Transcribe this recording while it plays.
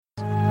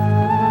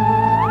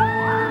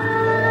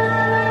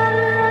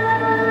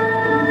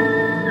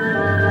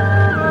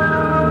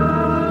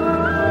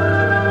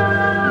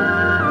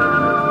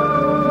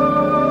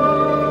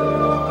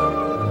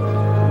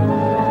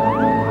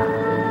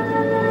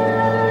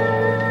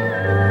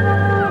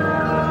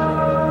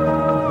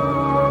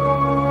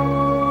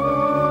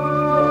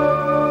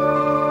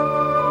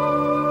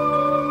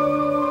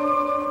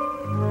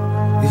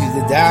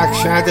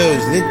Dark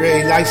Shadows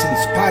Literary License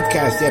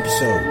podcast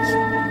episodes.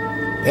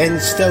 Ben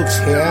Stokes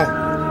here,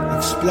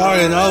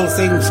 exploring all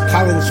things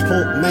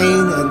Collinsport,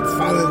 Maine, and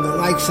following the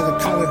likes of the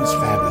Collins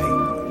family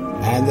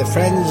and the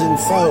friends and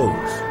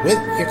foes with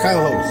your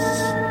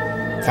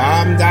co-hosts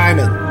Tom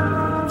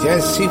Diamond,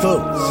 Jesse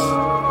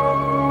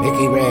Fultz,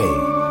 Vicky Ray,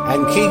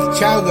 and Keith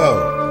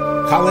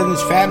Chalgo.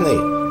 Collins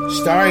family,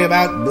 story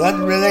about blood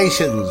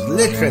relations,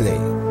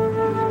 literally.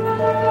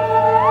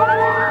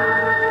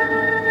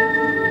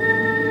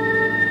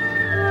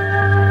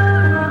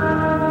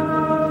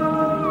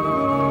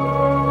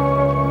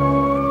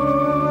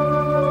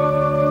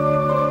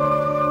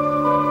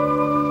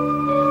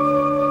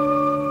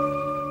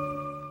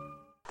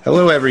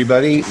 Hello,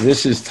 everybody.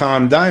 This is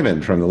Tom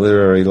Diamond from the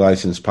Literary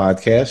License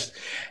Podcast,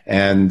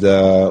 and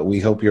we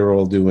hope you're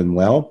all doing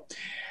well.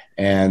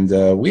 And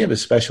we have a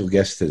special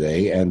guest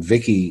today, and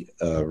Vicky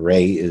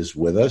Ray is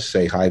with us.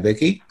 Say hi,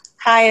 Vicky.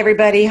 Hi,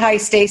 everybody. Hi,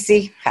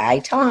 Stacey. Hi,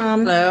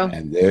 Tom. Hello.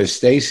 And there's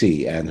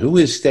Stacey. And who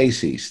is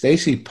Stacey?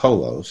 Stacey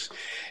Poulos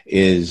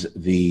is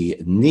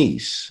the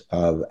niece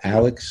of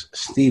Alex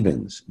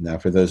Stevens. Now,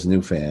 for those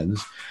new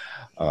fans,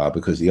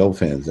 because the old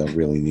fans don't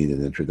really need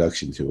an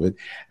introduction to it.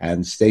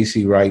 And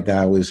Stacey right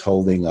now is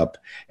holding up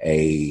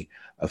a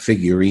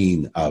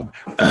figurine of...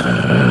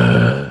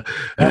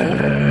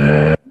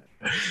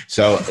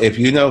 So if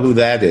you know who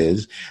that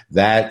is,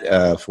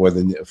 that for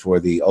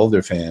the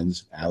older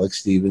fans, Alex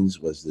Stevens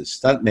was the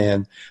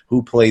stuntman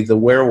who played the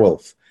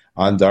werewolf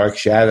on Dark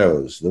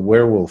Shadows, the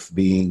werewolf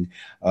being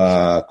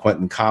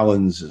Quentin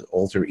Collins'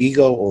 alter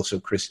ego, also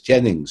Chris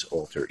Jennings'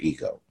 alter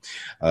ego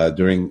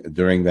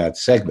during that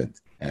segment.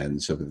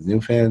 And so for the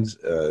new fans,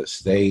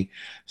 stay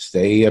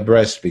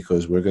abreast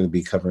because we're going to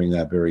be covering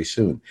that very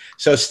soon.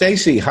 So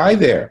Stacey, hi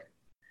there.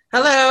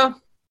 Hello.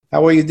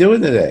 How are you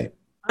doing today?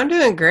 I'm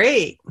doing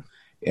great.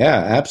 Yeah,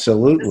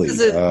 absolutely. This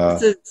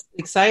is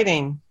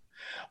exciting.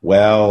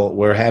 Well,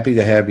 we're happy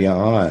to have you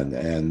on,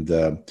 and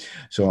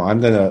so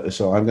I'm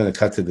gonna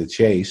cut to the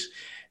chase,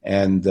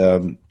 and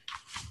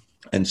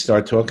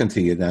start talking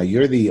to you. Now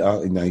you're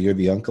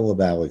the uncle of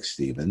Alex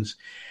Stevens.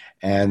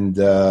 And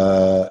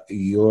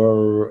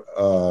your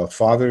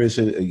father is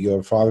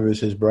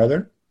his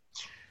brother?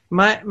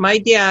 My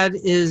dad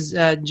is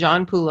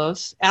John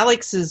Poulos.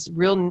 Alex's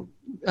real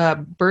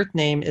birth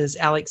name is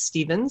Alex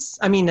Stevens.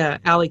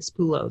 Alex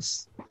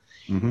Poulos.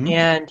 Mm-hmm.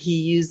 And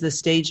he used the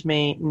stage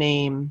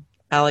name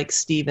Alex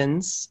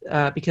Stevens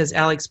because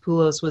Alex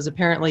Poulos was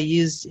apparently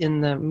used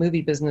in the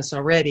movie business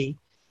already.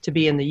 To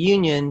be in the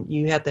union,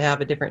 you have to have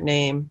a different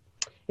name.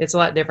 It's a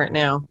lot different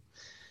now.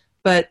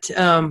 But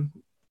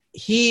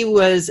he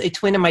was a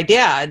twin of my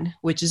dad,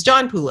 which is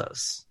John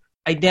Poulos.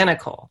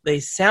 Identical. They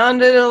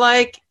sounded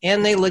alike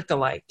and they looked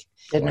alike.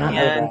 Did not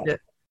know that.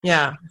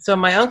 Yeah. So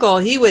my uncle,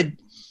 he would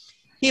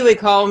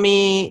call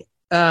me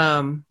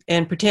and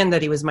pretend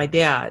that he was my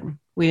dad.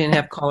 We didn't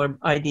have caller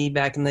ID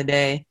back in the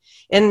day,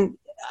 and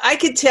I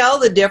could tell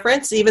the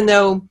difference, even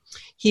though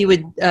he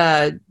would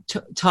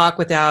talk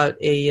without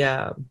his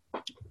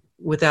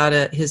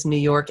New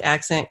York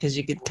accent, because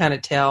you could kind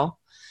of tell.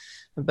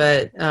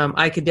 But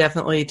I could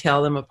definitely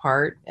tell them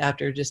apart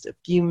after just a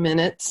few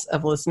minutes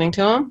of listening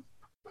to them.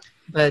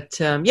 But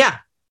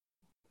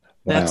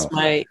that's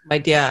my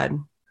dad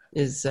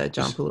is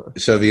John Poulos.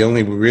 So the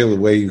only real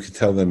way you could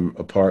tell them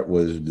apart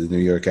was the New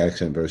York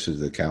accent versus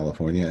the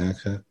California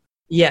accent?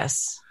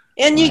 Yes.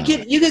 And you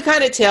could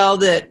kind of tell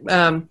that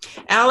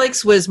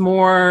Alex was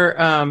more,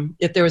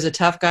 if there was a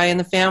tough guy in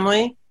the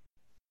family,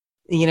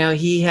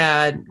 he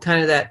had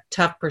kind of that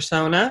tough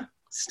persona.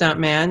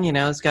 Stuntman,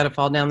 he's got to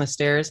fall down the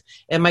stairs.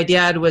 And my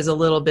dad was a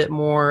little bit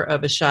more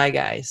of a shy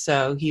guy.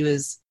 So he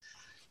was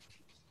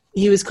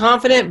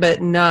confident,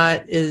 but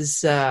not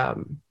as,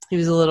 he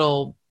was a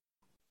little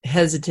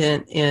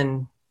hesitant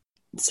in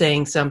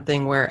saying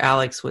something, where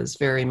Alex was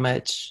very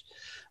much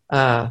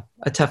a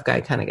tough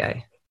guy kind of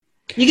guy.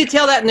 You could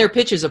tell that in their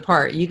pictures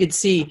apart. You could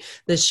see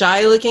the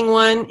shy looking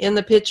one in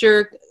the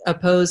picture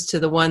opposed to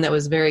the one that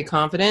was very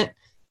confident.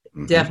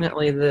 Mm-hmm.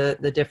 Definitely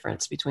the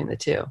difference between the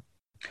two.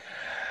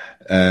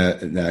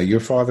 Now, your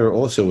father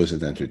also was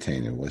an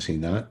entertainer, was he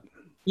not?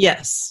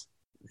 Yes.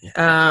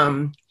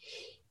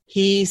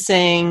 He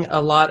sang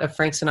a lot of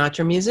Frank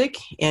Sinatra music,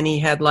 and he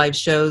had live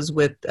shows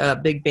with a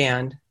big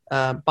band,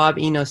 Bob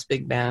Enos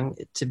Big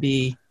Band, to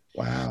be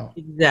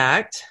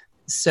exact.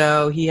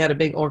 So he had a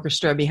big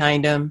orchestra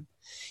behind him,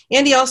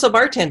 and he also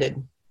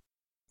bartended.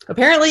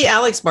 Apparently,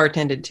 Alex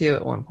bartended, too,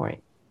 at one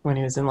point when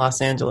he was in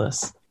Los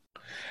Angeles.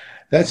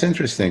 That's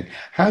interesting.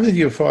 How did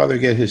your father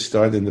get his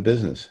start in the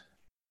business?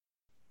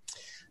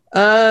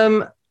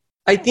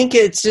 I think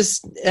it's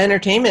just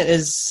entertainment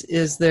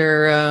is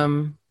their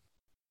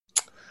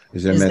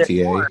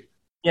métier.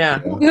 Yeah.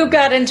 Who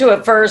got into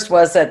it first?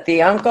 Was it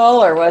the uncle,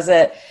 or was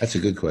it? That's a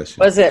good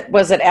question. Was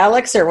it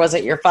Alex, or was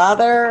it your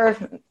father?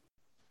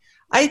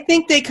 I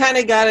think they kind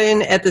of got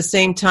in at the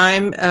same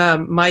time.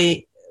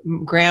 My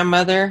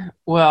grandmother.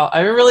 Well,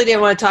 I really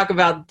didn't want to talk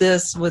about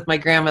this with my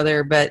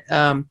grandmother, but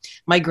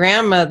my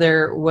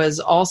grandmother was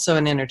also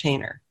an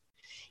entertainer.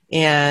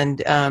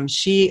 and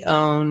she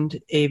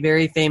owned a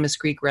very famous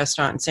Greek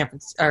restaurant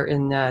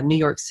in New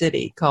York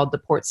City called the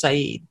Port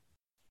Said,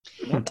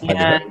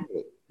 and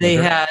they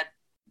had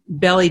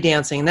belly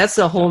dancing. That's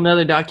a whole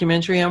nother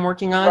documentary I'm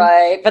working on.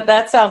 Right, but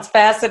that sounds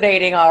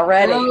fascinating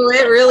already. Oh,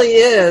 it really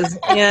is.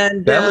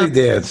 And belly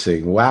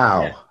dancing.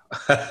 Wow.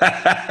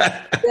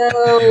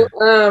 So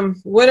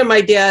one of my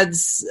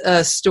dad's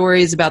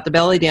stories about the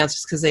belly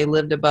dancers, because they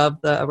lived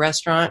above the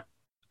restaurant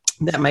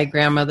that my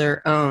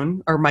grandmother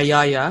owned, or my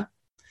yaya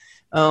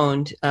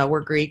owned,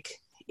 were Greek.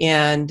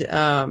 And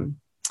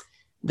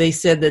they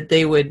said that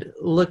they would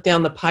look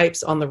down the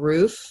pipes on the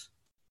roof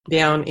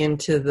down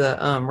into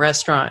the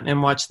restaurant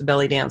and watch the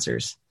belly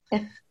dancers.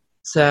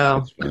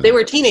 So they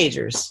were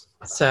teenagers.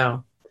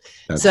 So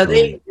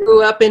they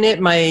grew up in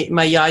it.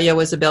 My yaya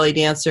was a belly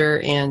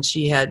dancer, and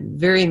she had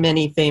very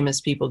many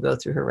famous people go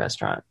through her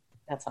restaurant.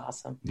 That's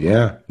awesome.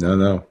 Yeah,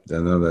 no,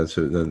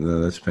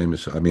 that's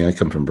famous. I mean, I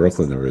come from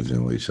Brooklyn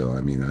originally, so I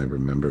mean, I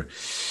remember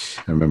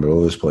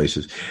all those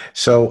places.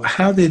 So,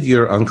 how did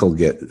your uncle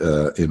get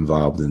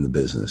involved in the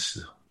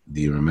business?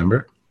 Do you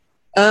remember?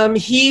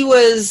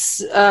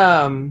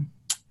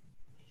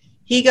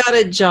 He got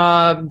a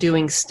job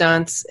doing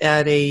stunts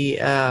at a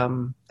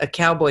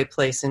cowboy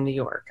place in New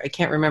York. I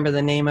can't remember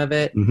the name of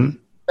it,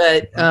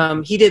 but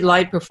he did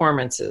live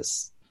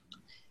performances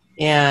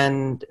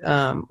and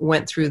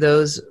went through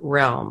those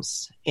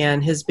realms.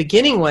 And his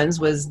beginning ones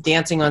was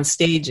dancing on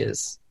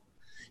stages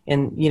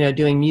and,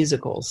 doing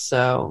musicals.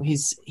 So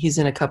he's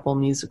in a couple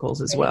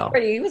musicals as well.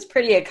 He was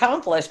pretty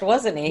accomplished,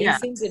 wasn't he? Yeah.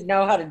 He seems to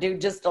know how to do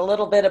just a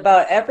little bit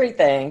about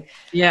everything.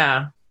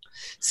 Yeah.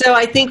 So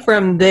I think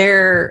from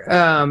there,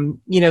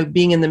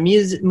 being in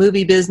the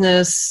movie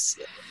business,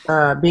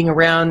 being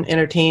around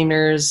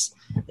entertainers,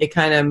 it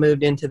kind of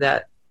moved into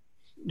that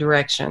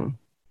direction.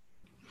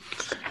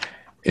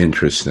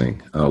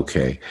 Interesting.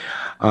 Okay.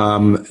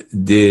 Now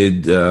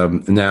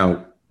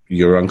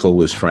your uncle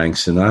was Frank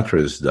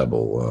Sinatra's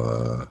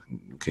double.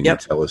 Can you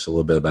tell us a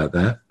little bit about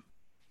that?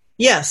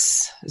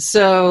 Yes.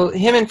 So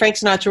him and Frank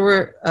Sinatra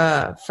were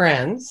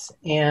friends,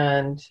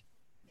 and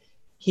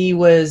he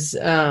was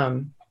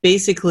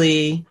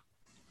basically,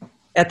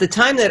 at the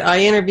time that I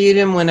interviewed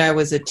him when I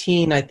was a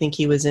teen, I think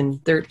he was in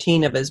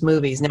 13 of his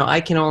movies. Now,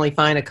 I can only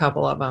find a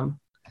couple of them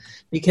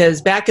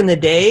because back in the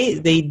day,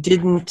 they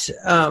didn't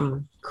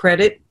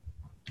credit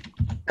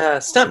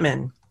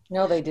stuntmen.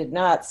 No, they did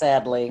not,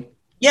 sadly.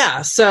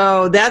 Yeah,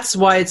 so that's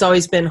why it's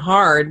always been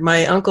hard.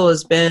 My uncle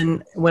has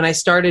been, when I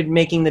started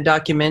making the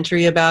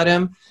documentary about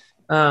him,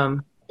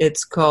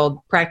 it's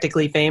called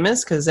Practically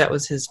Famous because that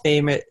was his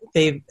favorite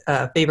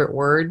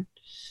word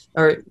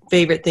or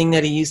favorite thing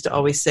that he used to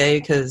always say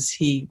because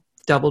he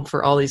doubled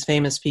for all these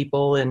famous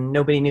people and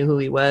nobody knew who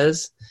he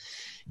was.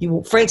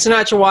 Frank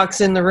Sinatra walks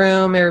in the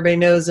room, everybody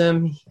knows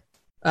him.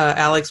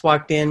 Alex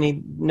walked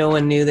in, no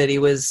one knew that he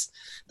was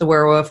the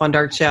werewolf on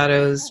Dark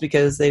Shadows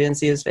because they didn't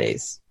see his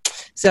face.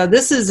 So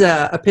this is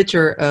a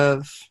picture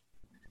of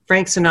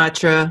Frank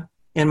Sinatra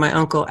and my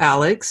uncle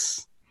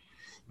Alex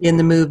in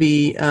the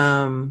movie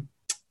The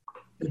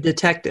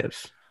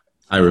Detective.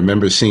 I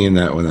remember seeing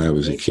that when I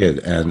was a kid,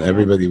 and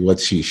everybody, what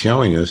she's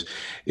showing us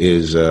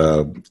is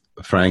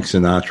Frank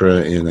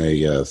Sinatra in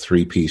a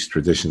three-piece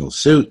traditional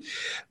suit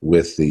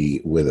with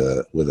a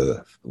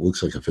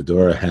looks like a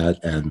fedora hat,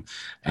 and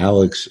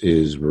Alex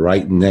is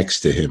right next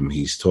to him.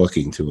 He's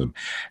talking to him.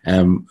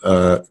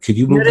 Could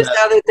you move notice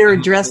how that they're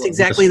dressed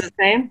exactly the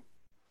same?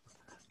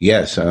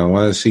 Yes, I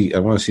want to see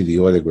the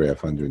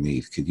autograph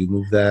underneath. Could you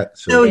move that?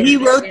 So he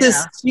wrote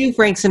this to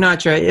Frank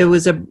Sinatra. It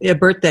was a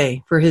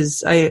birthday for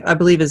his, I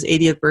believe, his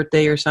 80th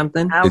birthday or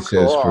something. It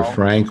says, "For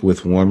Frank,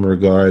 with warm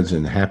regards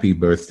and happy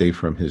birthday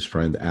from his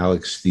friend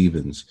Alex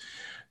Stevens,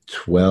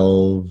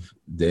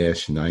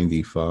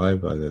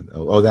 12-95." I don't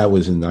know. Oh, that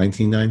was in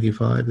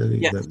 1995.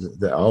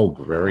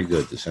 Very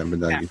good, December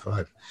 95.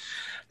 Yeah.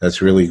 That's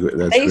really good.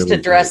 They used to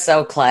dress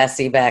so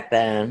classy back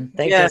then.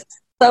 They just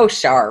so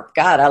sharp.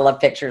 God, I love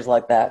pictures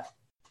like that.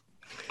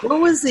 What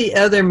was the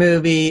other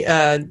movie?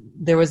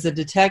 There was The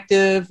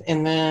Detective,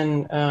 and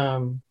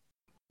then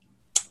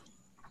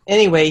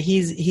anyway,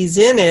 he's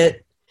in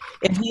it.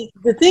 And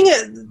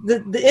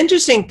the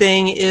interesting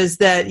thing is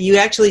that you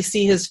actually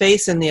see his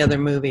face in the other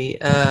movie.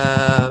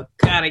 God,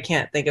 I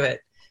can't think of it.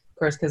 Of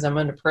course, because I'm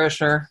under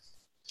pressure.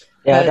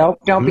 Yeah,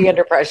 don't be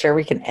under pressure.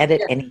 We can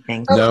edit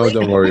anything. No,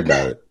 don't worry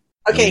about it.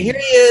 Okay, here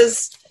he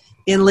is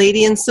in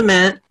Lady in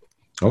Cement.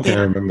 Okay,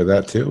 I remember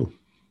that too.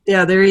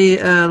 Yeah, there he.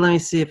 Let me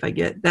see if I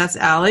get. That's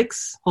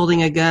Alex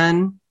holding a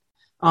gun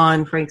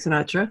on Frank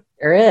Sinatra.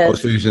 There is. Oh,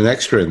 so he's an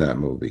extra in that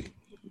movie.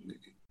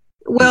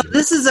 Well,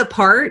 this is a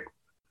part.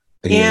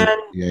 Yeah.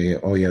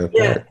 Oh, yeah.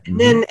 Yeah. And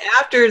then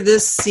after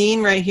this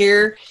scene right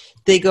here,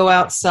 they go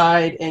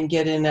outside and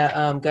get in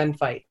a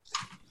gunfight.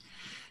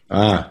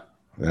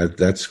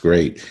 That's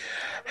great.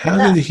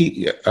 How did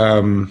he?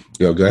 Go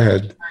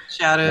ahead.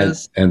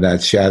 Shadows. And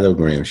that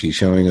Shadowgram. She's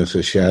showing us a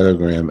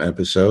Shadowgram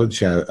episode,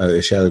 a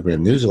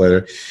Shadowgram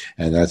newsletter,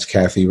 and that's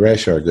Kathy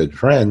Resch, our good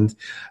friend,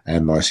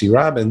 and Marcy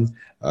Robin,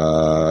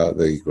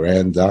 the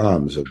grand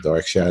dames of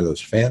Dark Shadows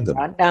fandom.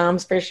 Grand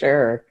dames for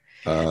sure.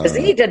 'Cause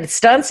he did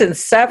stunts in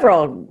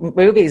several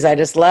movies I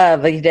just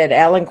love. He did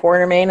Alan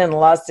Quartermain and the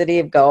Lost City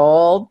of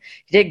Gold.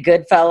 He did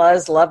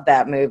Goodfellas. Love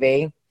that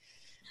movie.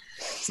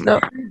 So,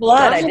 True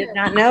Blood. I did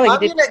not know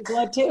he did True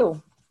Blood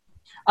too.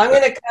 I'm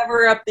going to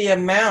cover up the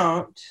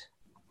amount,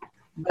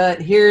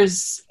 but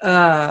here's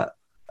a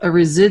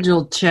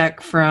residual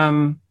check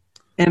from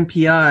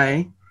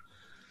MPI.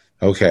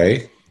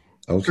 Okay.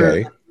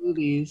 For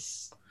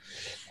movies.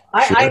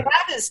 I have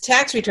his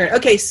tax return.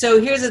 Okay,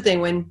 so here's the thing.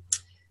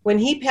 When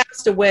he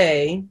passed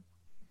away,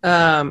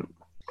 my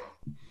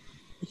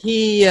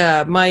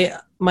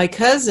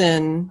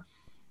cousin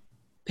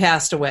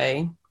passed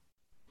away,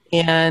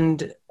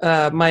 and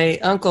my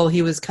uncle,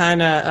 he was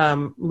kind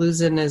of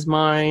losing his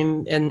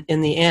mind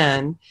in the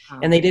end,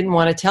 and they didn't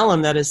want to tell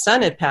him that his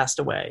son had passed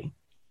away.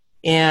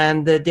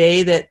 And the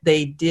day that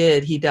they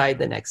did, he died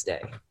the next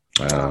day.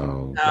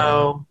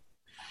 Oh.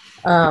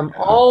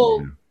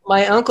 So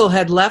my uncle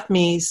had left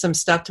me some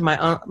stuff to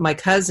my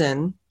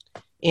cousin,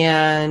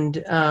 and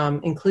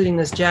including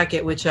this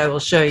jacket, which I will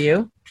show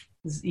you.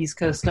 This is East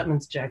Coast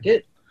Stuntman's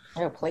jacket.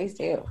 Oh, please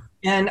do.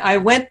 And I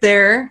went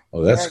there.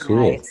 Oh, that's Very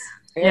cool. Nice.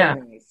 Very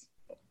nice.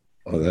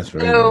 Oh, that's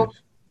very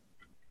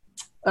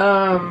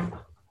nice.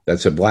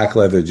 That's a black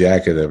leather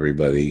jacket,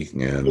 everybody,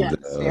 and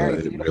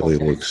it really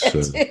looks.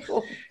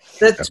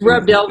 That's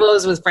rubbed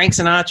elbows with Frank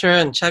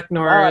Sinatra and Chuck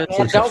Norris. Oh,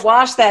 man, don't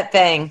wash that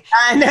thing.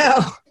 I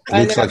know.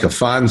 It looks like a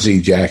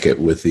Fonzie jacket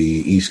with the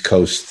East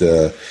Coast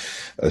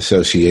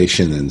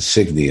Association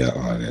insignia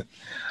on it.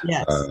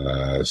 Yes.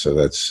 So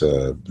that's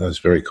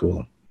very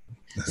cool.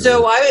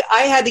 So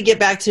I had to get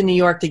back to New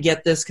York to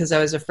get this because I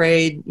was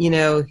afraid,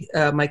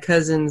 my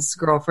cousin's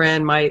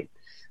girlfriend might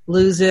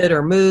lose it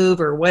or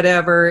move or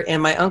whatever.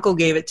 And my uncle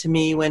gave it to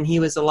me when he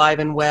was alive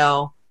and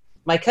well.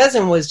 My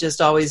cousin was just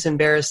always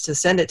embarrassed to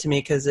send it to me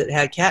because it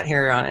had cat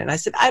hair on it. And I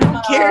said, I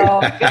don't care.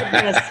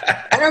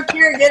 I don't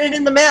care. Get it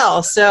in the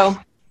mail. So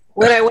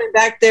when I went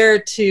back there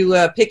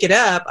to pick it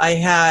up, I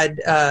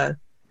had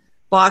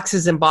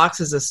boxes and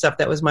boxes of stuff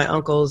that was my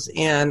uncle's,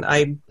 and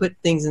I put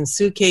things in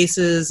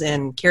suitcases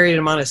and carried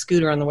them on a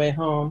scooter on the way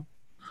home.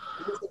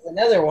 This is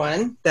another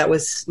one that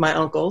was my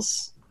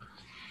uncle's.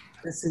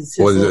 This is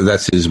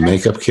that's his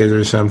makeup kit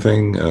or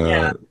something.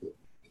 Yeah.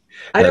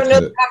 I don't know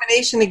the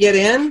combination to get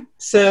in.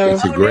 So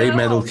it's a gray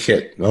metal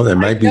kit. Oh, there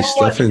might be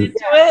stuff in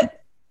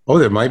it. Oh,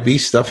 there might be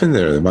stuff in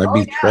there. There might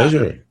be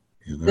treasure.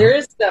 There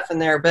is stuff in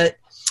there, but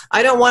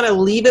I don't want to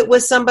leave it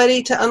with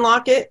somebody to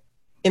unlock it,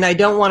 and I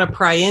don't want to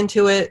pry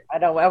into it. I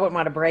wouldn't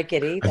want to break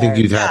it either. I think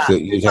you'd have to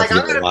get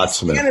a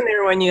locksmith. Stand in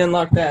there when you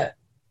unlock that.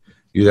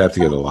 You'd have to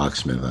get a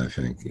locksmith, I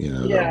think.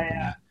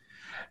 Yeah.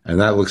 And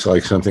that looks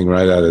like something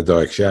right out of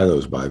Dark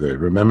Shadows, by the way.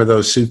 Remember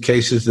those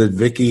suitcases that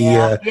Vicky Withers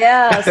had?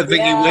 Yeah,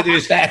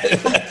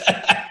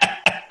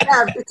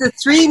 it's a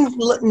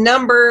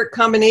 3-number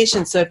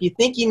combination. So if you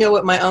think you know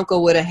what my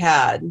uncle would have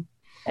had,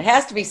 it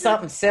has to be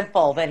something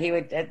simple that he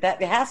would.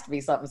 That it has to be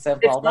something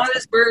simple. It's not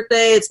his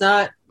birthday. It's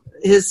not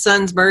his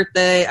son's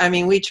birthday. I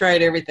mean, we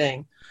tried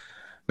everything.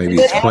 Maybe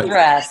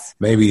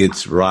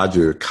it's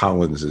Roger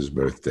Collins'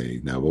 birthday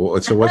now.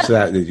 So what's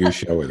that you're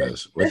showing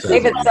us? What's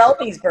David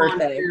Selby's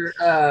birthday.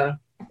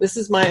 This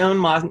is my own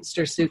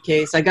monster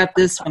suitcase. I got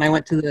this when I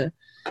went to the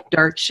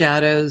Dark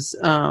Shadows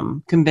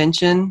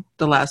convention,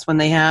 the last one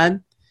they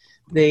had.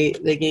 They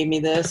gave me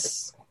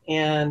this,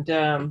 and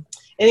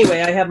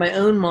anyway, I have my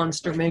own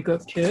monster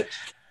makeup kit.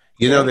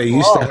 They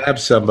used to have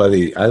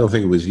somebody, I don't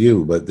think it was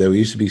you, but there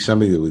used to be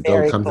somebody that would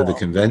come to the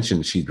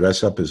convention. She'd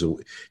dress up as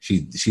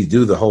she'd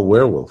do the whole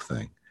werewolf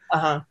thing.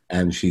 Uh-huh.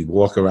 And she'd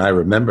walk around. I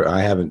remember,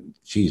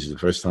 the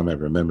first time I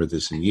remember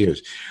this in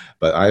years,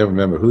 but I don't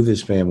remember who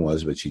this fan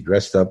was, but she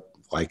dressed up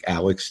like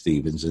Alex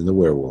Stevens in the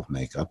werewolf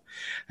makeup,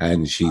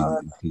 and she'd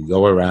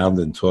go around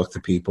and talk to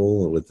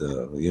people with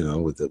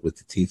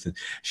the teeth. And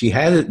she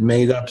had it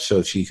made up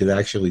so she could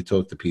actually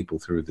talk to people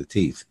through the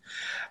teeth,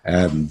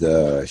 and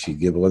she'd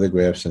give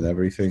autographs and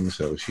everything.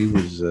 So she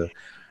was.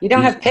 You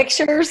don't have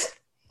pictures?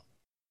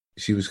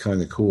 She was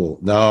kind of cool.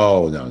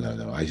 No.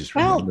 I just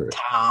remember it.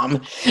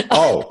 Tom.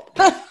 Oh,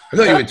 I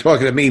thought you were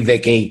talking to me,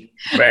 Vicky.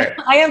 I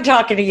am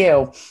talking to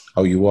you.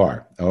 Oh, you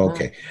are? Oh,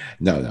 okay.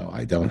 No,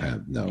 I don't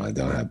have.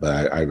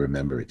 But I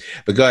remember it.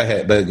 But go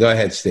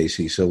ahead,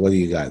 Stacey. So what do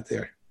you got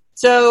there?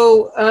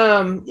 So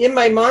in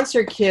my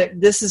monster kit,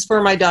 this is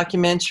for my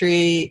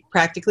documentary,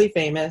 Practically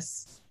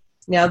Famous.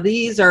 Now,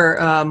 these are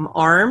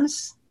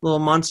arms, little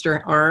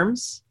monster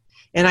arms.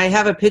 And I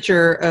have a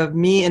picture of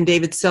me and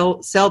David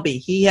Selby.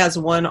 He has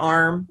one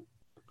arm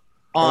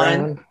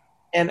on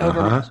and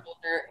over my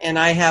shoulder, and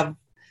I have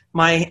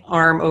my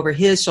arm over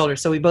his shoulder.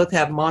 So we both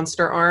have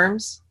monster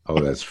arms. Oh,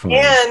 that's fun.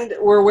 And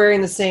we're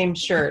wearing the same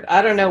shirt.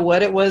 I don't know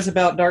what it was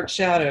about Dark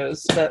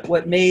Shadows, but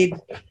what made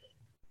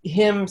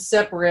him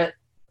separate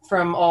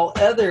from all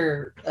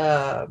other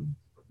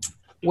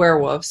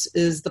werewolves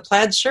is the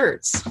plaid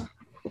shirts.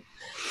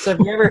 So if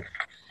you ever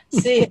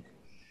see,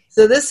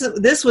 so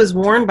this was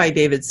worn by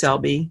David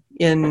Selby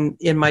in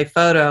my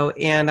photo,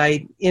 and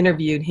I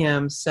interviewed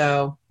him.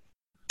 So,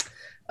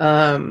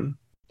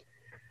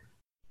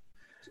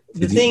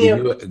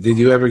 Did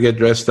you ever get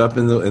dressed up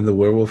in the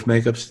werewolf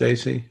makeup,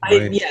 Stacey?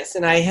 Yes,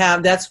 and I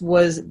have. That's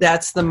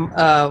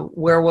the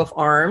werewolf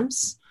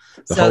arms.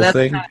 The whole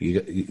thing?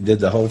 You did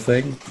the whole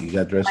thing? You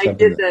got dressed up? I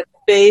did the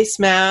face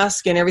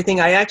mask and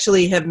everything. I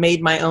actually have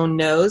made my own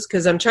nose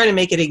because I'm trying to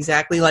make it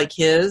exactly like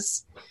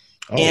his.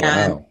 Oh,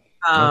 and,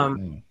 wow.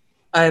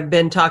 I've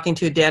been talking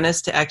to a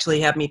dentist to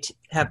actually have me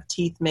have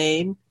teeth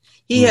made.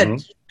 He had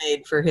teeth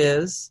made for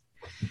his.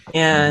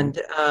 And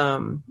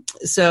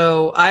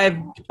so I've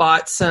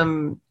bought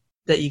some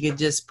that you could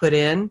just put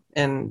in,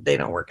 and they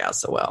don't work out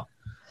so well.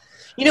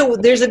 You know,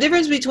 there's a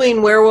difference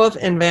between werewolf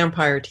and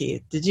vampire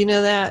teeth. Did you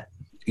know that?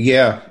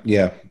 Yeah.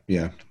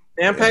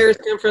 Vampires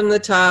come from the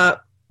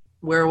top.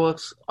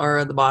 Werewolves are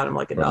at the bottom,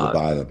 like a dog. From the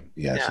bottom,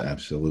 yes,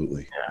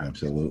 absolutely.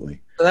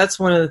 So that's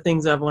one of the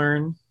things I've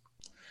learned.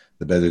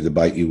 The better to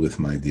bite you with,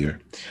 my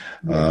dear.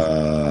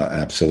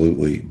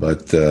 Absolutely.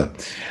 But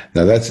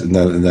now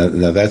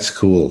that's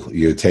cool.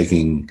 You're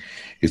taking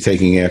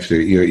after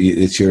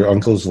it's your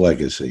uncle's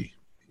legacy.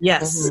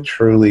 Yes,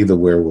 truly the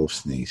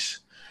werewolf's niece.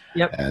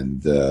 Yep.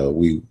 And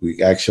we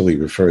actually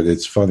referred.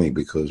 It's funny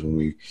because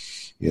when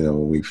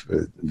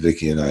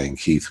Vicky and I and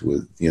Keith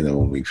would,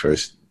 when you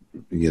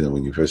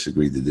first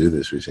agreed to do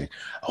this, we were saying,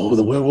 "Oh,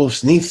 the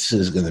werewolf's niece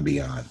is going to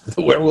be on.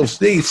 The werewolf's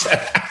niece."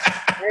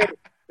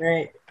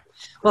 Right.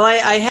 Well,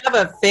 I have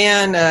a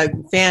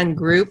fan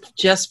group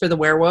just for the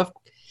werewolf,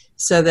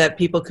 so that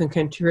people can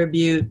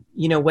contribute,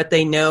 what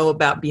they know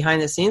about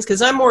behind the scenes.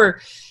 Because I'm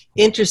more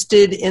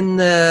interested in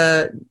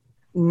the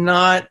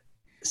not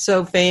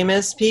so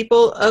famous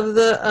people of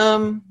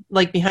the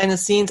like behind the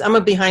scenes. I'm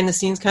a behind the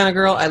scenes kind of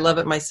girl. I love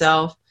it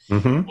myself.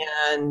 Mm-hmm.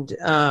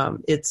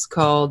 And it's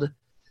called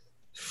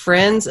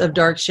Friends of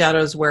Dark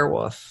Shadows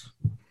Werewolf,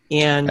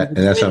 and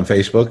that's on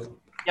Facebook.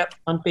 Yep,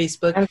 on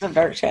Facebook. Friends of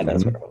Dark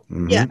Shadows Werewolf.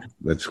 Mm-hmm. Yeah,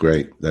 that's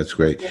great.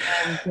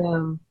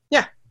 And,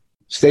 yeah.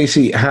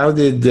 Stacey, how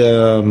did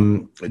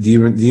do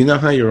you know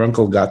how your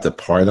uncle got the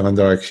part on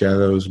Dark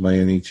Shadows by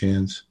any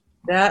chance?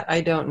 That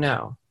I don't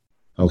know.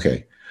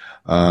 Okay.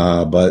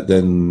 But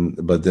then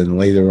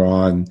later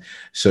on,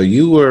 so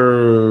you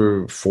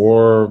were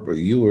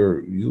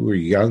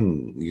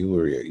young,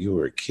 you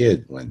were a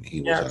kid when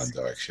he was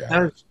on Dark Shadows.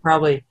 I was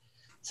probably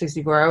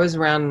 64. I was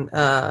around,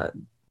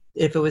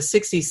 if it was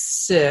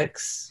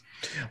 66.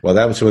 Well,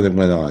 that was when it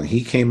went on.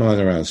 He came on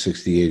around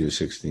 68 or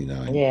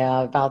 69.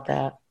 Yeah, about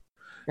that.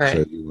 Right.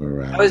 So you were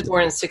around. I was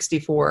born in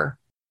 64.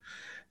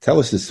 Tell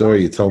us the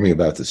story you told me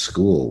about the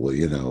school,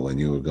 when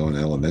you were going to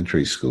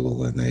elementary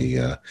school and they,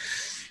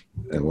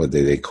 and what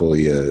did they call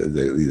you?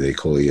 They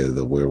call you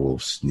the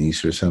werewolf's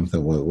niece or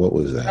something? What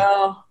was that?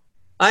 Well,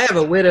 I have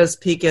a widow's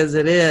peak as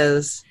it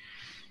is.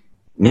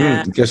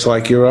 Just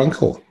like your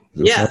uncle.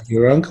 Like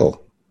your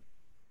uncle.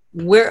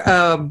 We're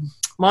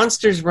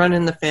monsters run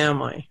in the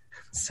family.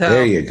 So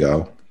there you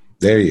go.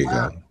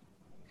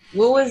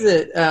 What was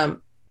it?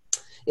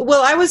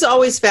 Well, I was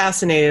always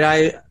fascinated.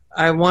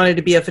 I wanted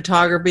to be a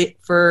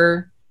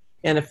photographer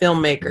and a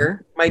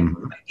filmmaker. My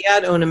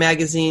dad owned a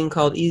magazine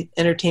called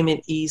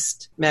Entertainment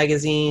East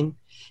magazine,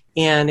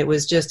 and it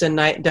was just a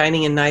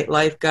dining and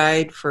nightlife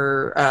guide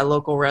for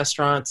local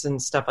restaurants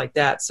and stuff like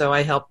that. So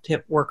I helped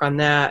him work on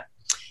that.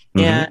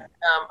 And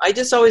I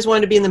just always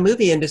wanted to be in the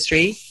movie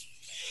industry.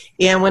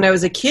 And when I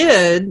was a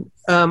kid,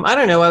 I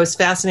don't know, I was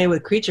fascinated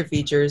with creature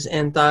features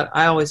and thought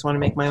I always want to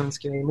make my own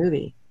scary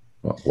movie.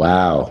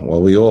 Wow.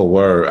 Well, we all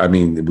were. I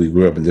mean, we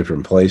grew up in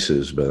different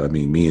places, but I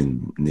mean, me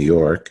in New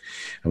York,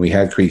 and we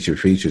had Creature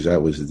Features.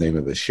 That was the name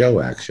of the show,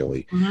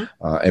 actually,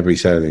 every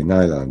Saturday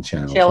night on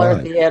Channel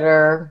 5.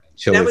 Theater.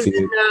 That was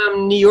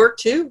in New York,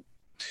 too?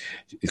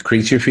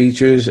 Creature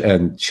Features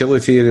and Chiller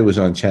Theater was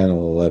on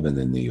Channel 11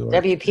 in New York.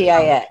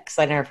 WPIX.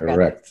 I never forgot.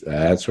 Correct.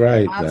 That's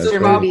right. Monster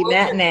Movie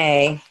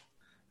Matinee.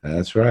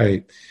 That's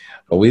right.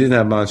 Well, we didn't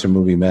have Monster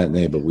Movie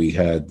Matinee, but we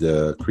had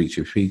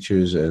Creature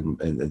Features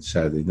and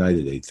Saturday night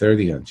at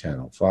 8:30 on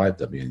Channel 5,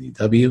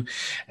 WNEW,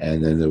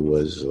 and then there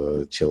was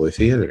Chiller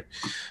Theater.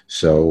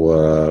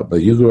 So,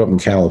 but you grew up in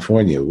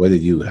California. What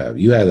did you have?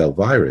 You had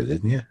Elvira,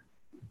 didn't you?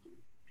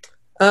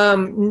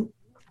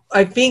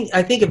 I think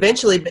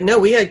eventually, but no,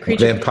 we had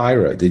Creature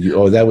Vampira. Did you?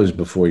 Oh, that was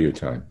before your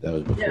time.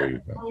 Your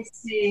time. Let me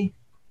see.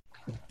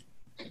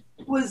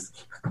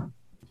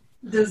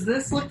 Does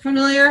this look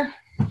familiar?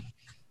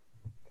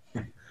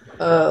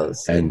 Oh,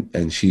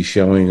 and she's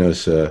showing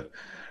us that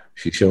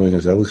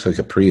looks like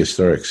a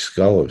prehistoric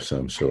skull of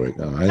some sort.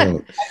 No, I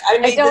don't.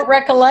 I don't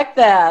recollect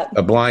that.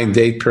 A blind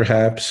date,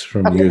 perhaps,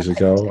 from years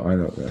ago. I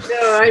don't know.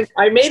 No,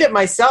 I made it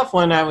myself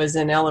when I was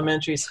in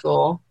elementary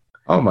school.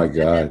 Oh my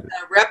God!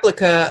 A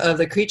replica of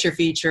the creature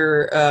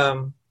feature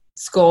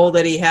skull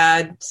that he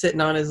had sitting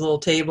on his little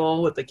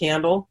table with the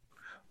candle.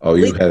 Oh,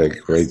 you had a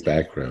great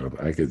background.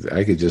 I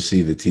could just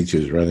see the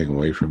teachers running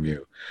away from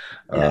you.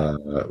 Yeah.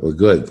 Well,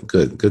 good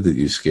that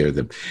you scared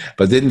them.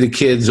 But didn't the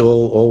kids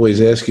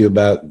always ask you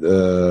about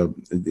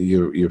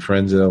your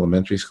friends at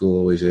elementary school?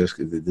 Always ask?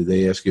 Did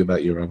they ask you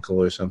about your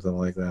uncle or something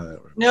like that?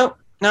 Nope,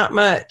 not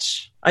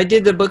much. I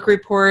did the book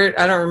report.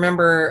 I don't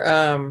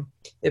remember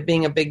it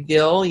being a big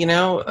deal.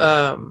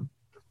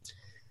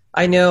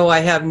 I know I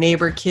have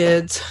neighbor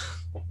kids,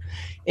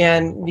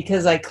 and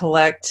because I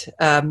collect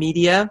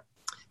media,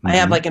 I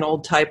have like an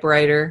old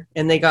typewriter,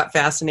 and they got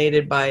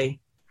fascinated by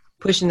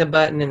pushing the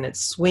button and it's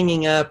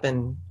swinging up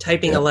and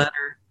typing a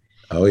letter.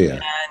 Oh yeah.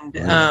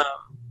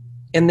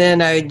 And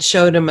then I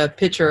showed him a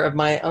picture of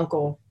my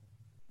uncle.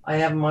 I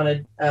have him on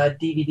a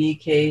DVD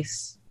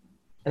case,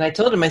 and I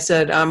told him, I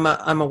said, I'm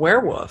a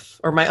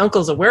werewolf, or my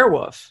uncle's a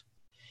werewolf.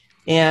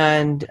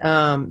 And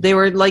they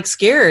were like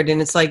scared,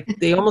 and it's like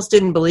they almost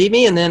didn't believe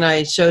me. And then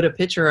I showed a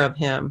picture of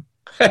him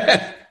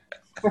as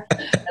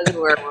a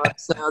werewolf,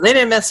 so they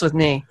didn't mess with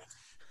me.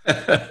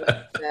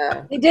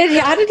 Yeah. He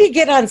did. How did he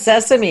get on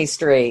Sesame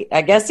Street?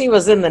 I guess he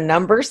was in the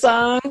Number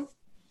song.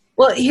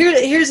 Well,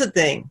 here's the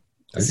thing.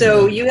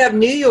 So you have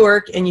New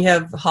York and you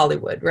have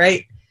Hollywood,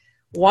 right?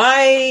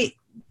 Why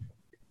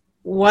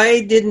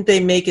didn't they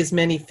make as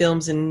many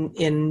films in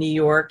New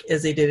York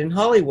as they did in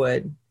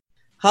Hollywood?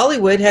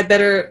 Hollywood had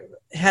better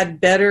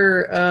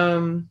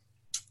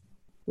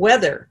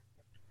weather.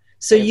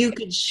 So you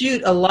could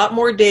shoot a lot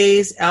more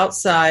days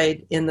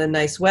outside in the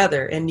nice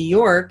weather. In New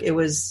York, it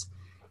was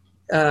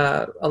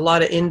a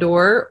lot of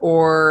indoor,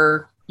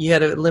 or you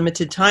had a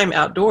limited time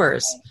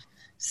outdoors.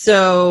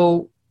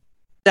 So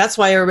that's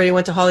why everybody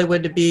went to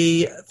Hollywood to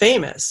be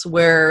famous,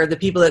 where the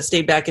people that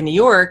stayed back in New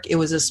York, it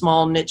was a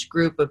small niche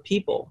group of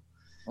people.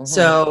 Mm-hmm.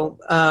 So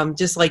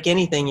just like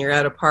anything, you're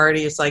at a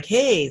party, it's like,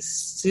 hey,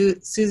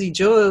 Susie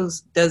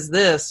Joes does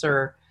this,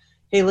 or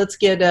hey, let's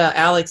get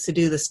Alex to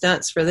do the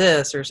stunts for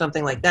this, or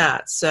something like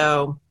that.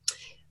 So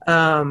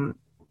the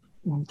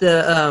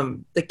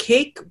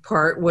cake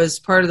part was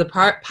part of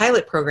the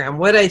pilot program.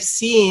 What I've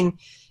seen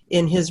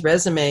in his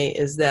resume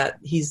is that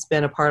he's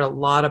been a part of a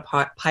lot of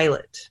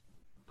pilot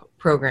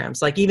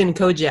programs, like even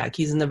Kojak.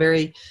 He's in the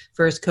very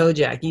first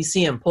Kojak. You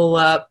see him pull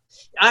up.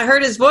 I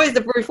heard his voice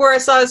before I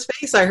saw his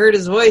face. I heard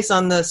his voice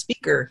on the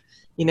speaker,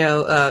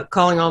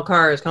 calling all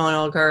cars.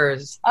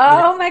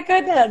 Oh my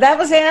goodness. That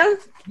was him?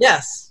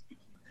 Yes.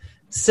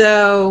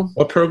 So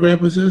what program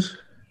was this?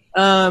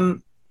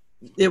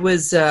 It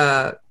was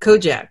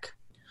Kojak.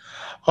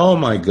 Oh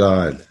my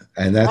God.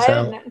 And that's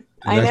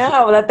I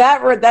know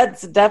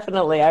that's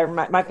definitely,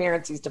 my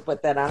parents used to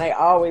put that on. I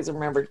always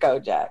remembered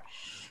Kojak.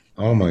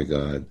 Oh my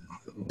God.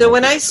 So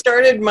when I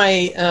started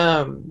my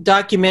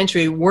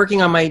documentary,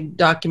 working on my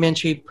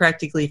documentary,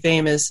 Practically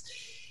Famous,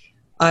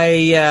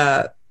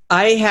 I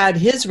had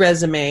his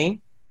resume,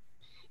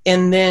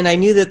 and then I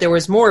knew that there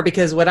was more,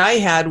 because what I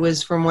had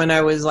was from when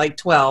I was like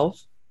 12.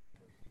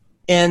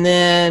 And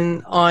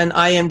then on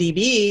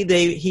IMDb,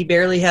 he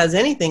barely has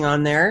anything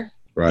on there.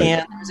 Right.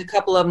 And there's a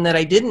couple of them that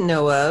I didn't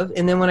know of.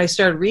 And then when I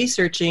started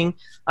researching,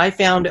 I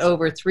found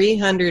over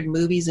 300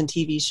 movies and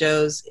TV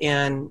shows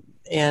and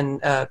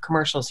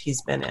commercials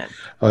he's been in.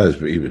 Oh,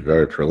 he was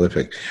very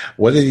prolific.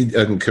 What did he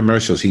in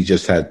commercials? He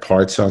just had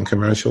parts on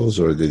commercials,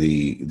 or did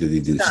he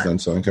do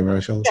stunts on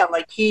commercials? Yeah,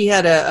 like he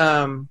had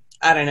a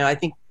I don't know, I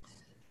think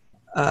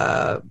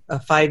a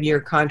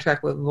 5-year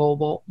contract with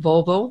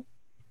Volvo.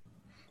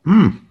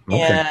 Okay.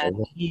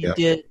 And he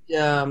did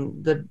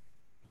the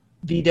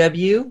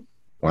VW.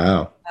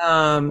 Wow.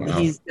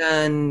 He's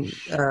done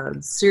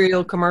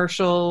cereal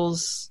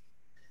commercials.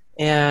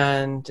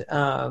 And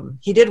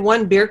he did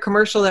one beer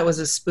commercial that was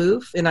a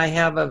spoof, and I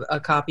have a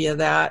copy of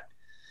that,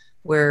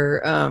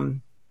 where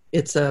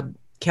it's a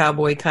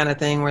cowboy kind of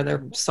thing where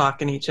they're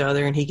socking each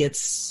other, and he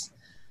gets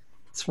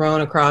thrown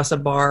across a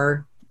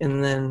bar,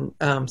 and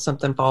then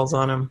something falls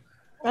on him.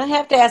 I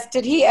have to ask,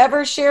 did he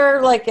ever share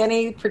like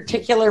any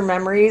particular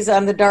memories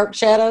on the Dark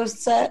Shadows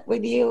set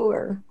with you,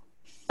 or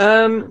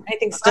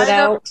anything stood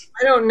out?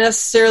 I don't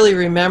necessarily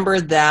remember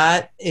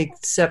that,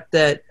 except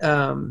that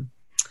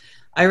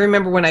I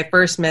remember when I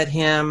first met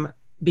him,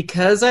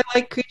 because I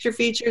like creature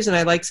features and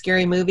I like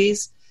scary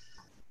movies.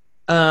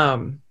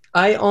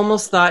 I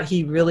almost thought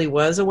he really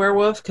was a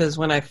werewolf, because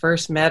when I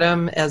first met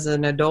him as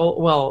an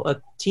adult,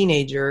 a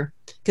teenager,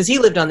 because he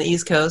lived on the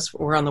East Coast,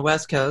 we're on the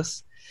West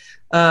Coast,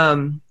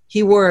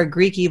 he wore a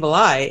Greek evil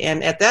eye.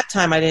 And at that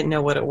time, I didn't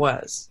know what it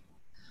was.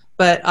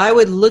 But I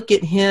would look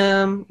at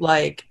him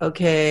like,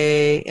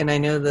 okay, and I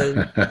know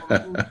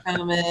the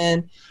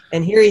coming.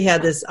 And here he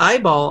had this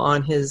eyeball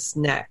on his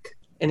neck,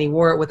 and he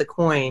wore it with a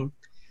coin.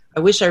 I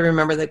wish I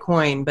remember the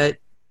coin, but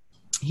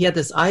he had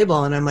this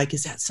eyeball, and I'm like,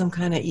 is that some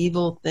kind of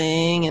evil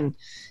thing? And,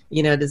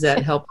 does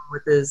that help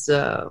with his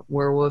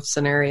werewolf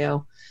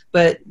scenario?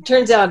 But it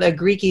turns out a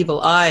Greek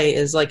evil eye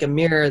is like a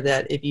mirror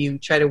that if you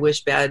try to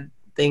wish bad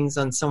things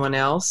on someone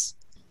else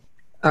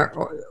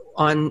or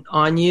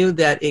on you,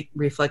 that it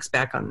reflects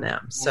back on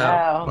them. So,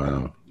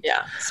 wow.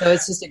 Yeah. So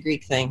it's just a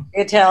Greek thing.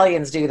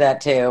 Italians do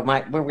that too.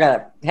 We've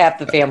got half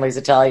the family's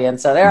Italian,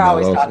 so they're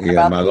always talking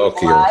about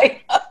Malocchio.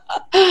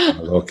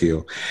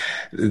 Malocchio.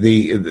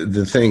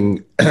 The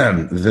thing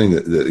that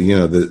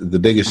the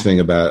biggest thing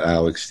about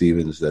Alex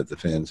Stevens that the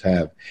fans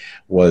have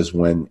was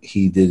when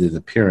he did an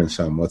appearance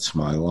on What's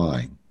My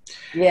Line.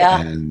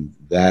 Yeah. And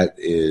that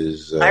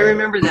is I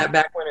remember that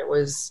back when it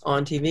was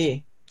on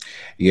TV.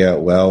 Yeah,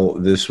 well,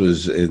 this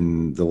was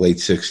in the late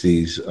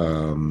 '60s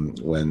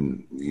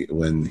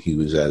when he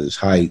was at his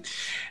height,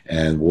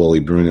 and Wally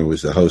Bruner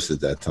was the host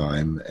at that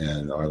time,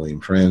 and Arlene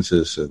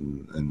Francis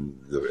and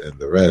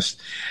the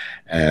rest,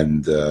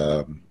 and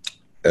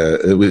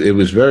it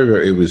was very,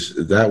 very,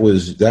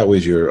 that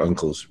was your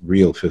uncle's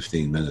real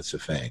 15 minutes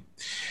of fame,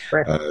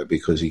 Right.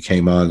 because he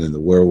came on in the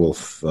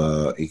werewolf,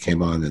 he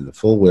came on in the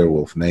full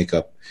werewolf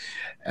makeup,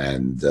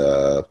 and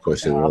of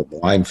course they were all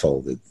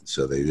blindfolded,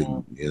 so they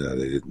didn't,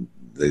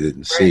 they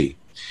didn't see.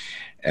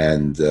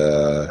 And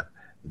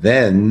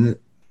then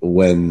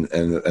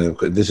and of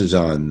course, this is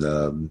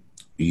on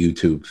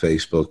YouTube,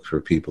 Facebook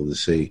for people to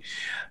see,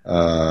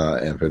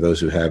 and for those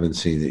who haven't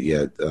seen it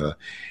yet,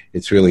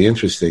 it's really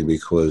interesting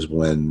because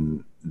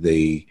when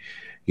they,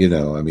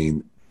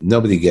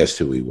 nobody guessed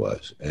who he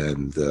was,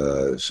 and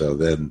so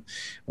then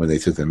when they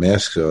took their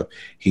masks off,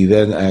 he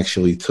then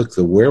actually took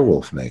the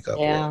werewolf makeup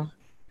off.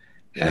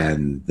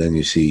 And then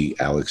you see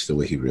Alex the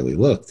way he really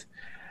looked.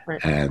 Right.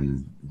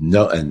 And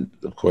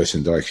of course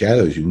in Dark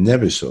Shadows you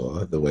never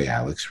saw the way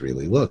Alex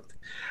really looked.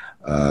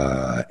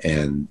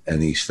 And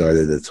he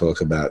started to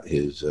talk about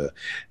his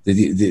did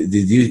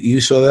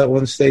you saw that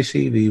one,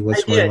 Stacey? The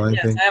What's My Line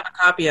thing? I have a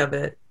copy of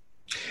it.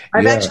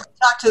 I've actually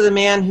talked to the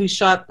man who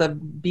shot the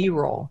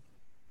B-roll.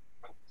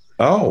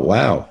 Oh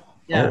wow.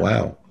 Yeah. Oh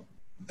wow.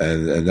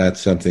 And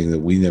that's something that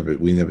we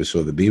never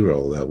saw the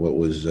B-roll. What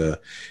was so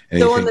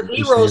on the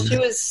B-roll?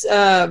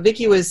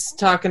 Vicky was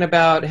talking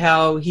about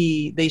how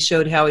they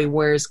showed how he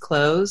wears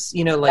clothes.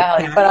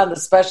 Like but on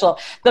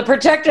the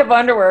protective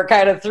underwear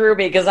kind of threw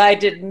me because I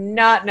did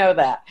not know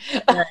that.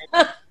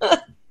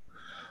 Right.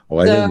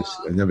 I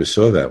never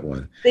saw that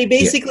one. They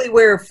basically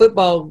wear a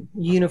football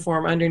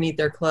uniform underneath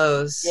their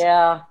clothes.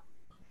 Yeah,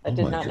 I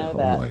did not know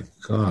that. Oh my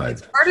God!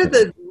 It's part of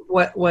the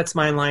What's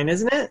My Line,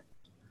 isn't it?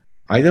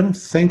 I don't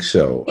think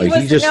so.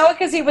 Because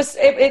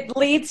it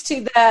leads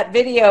to that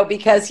video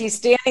because he's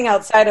standing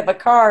outside of a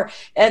car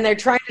and they're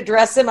trying to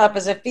dress him up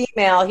as a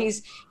female.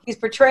 He's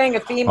portraying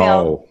a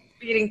female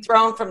being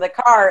thrown from the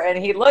car,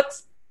 and he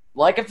looks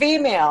like a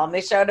female. And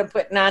they showed him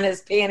putting on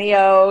his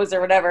pantyhose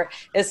or whatever,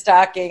 his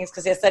stockings,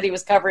 because they said he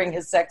was covering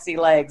his sexy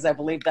legs. I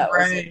believe that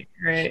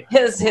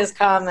was his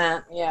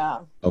comment. Yeah.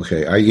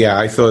 Okay.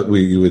 I thought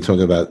you were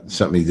talking about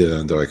something he did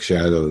on Dark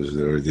Shadows,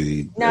 or did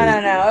he?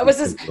 No. It was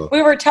just,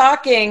 we were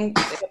talking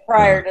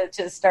prior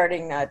to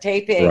starting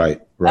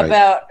taping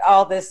about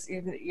all this,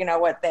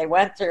 what they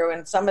went through,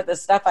 and some of the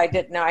stuff I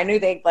didn't know. I knew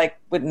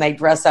when they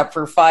dress up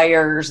for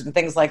fires and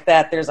things like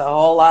that, there's a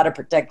whole lot of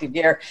protective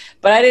gear,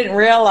 but I didn't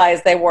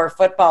realize they wore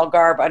football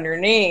garb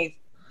underneath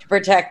to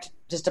protect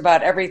just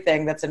about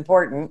everything that's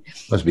important.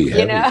 Must be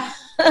heavy.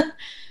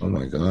 Oh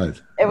my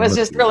God! It was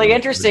just really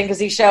interesting because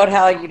he showed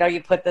how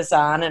you put this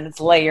on and it's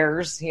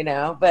layers,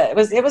 But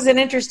it was an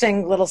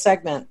interesting little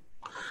segment.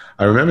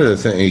 I remember the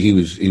thing he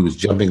was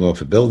jumping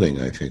off a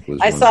building. I think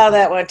I saw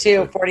that one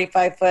too.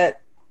 45-foot.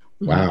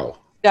 Wow!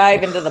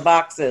 Dive into the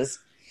boxes.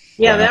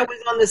 Yeah, that was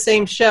on the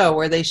same show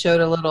where they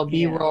showed a little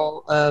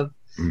B-roll of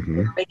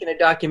making a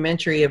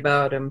documentary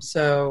about him.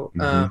 So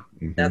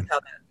that's how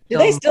that. Do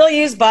they still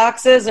use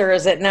boxes, or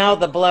is it now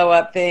the blow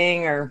up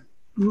thing, or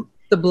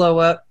the blow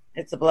up?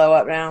 It's a blow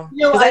up now.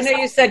 Because I know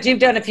you said you've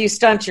done a few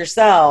stunts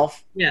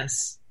yourself.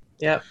 Yes.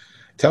 Yep.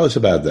 Tell us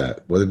about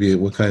that.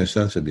 What kind of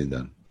stunts have you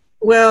done?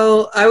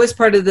 Well, I was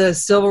part of the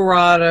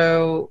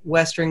Silverado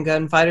Western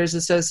Gunfighters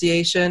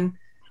Association.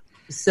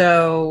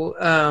 So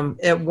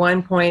at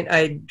one point,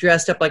 I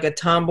dressed up like a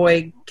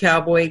tomboy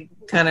cowboy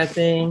kind of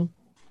thing,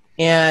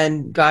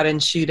 and got in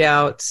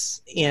shootouts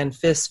and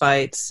fist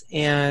fights,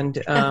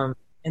 and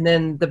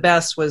then the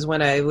best was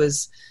when I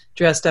was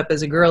dressed up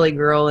as a girly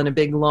girl in a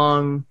big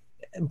long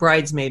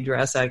bridesmaid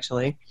dress,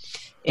 actually,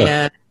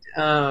 and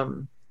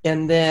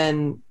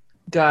then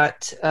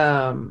got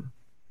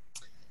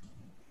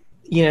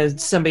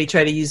somebody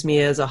tried to use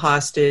me as a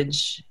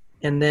hostage,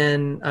 and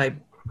then I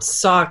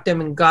socked them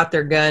and got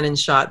their gun and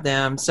shot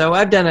them. So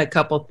I've done a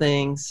couple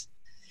things.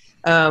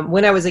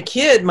 When I was a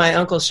kid, my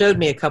uncle showed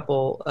me a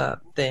couple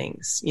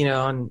things,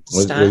 on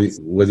stunts.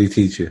 What did he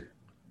teach you?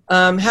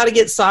 How to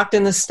get socked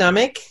in the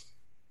stomach,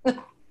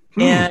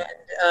 and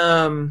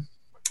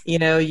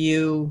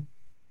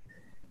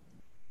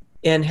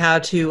and how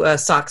to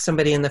sock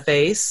somebody in the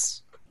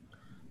face.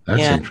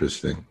 That's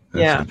interesting.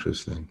 That's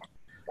interesting.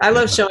 I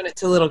love showing it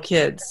to little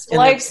kids.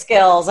 Life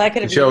skills. I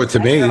could have show it to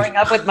me growing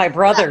up with my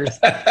brothers.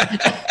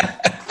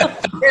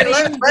 Here,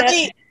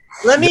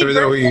 let me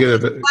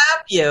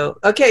slap you.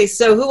 Okay,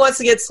 so who wants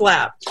to get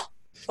slapped?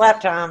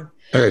 Slap Tom.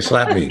 Okay,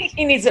 slap me.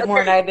 He needs it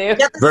more than I do.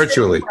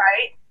 Virtually.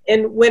 Right.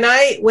 And when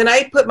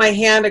I put my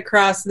hand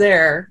across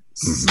there,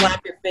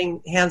 slap your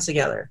hands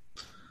together.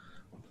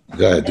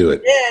 Go ahead, do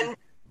it. Then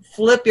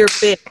flip your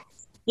face.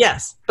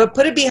 Yes, but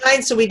put it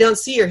behind so we don't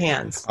see your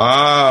hands.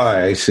 Ah,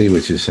 I see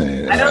what you're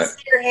saying. I don't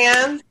see your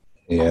hand.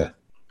 Yeah.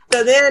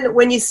 So then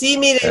when you see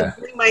me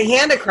bring my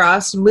hand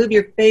across, move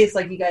your face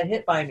like you got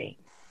hit by me.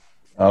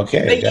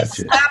 Okay, but you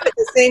slap at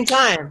the same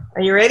time.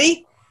 Are you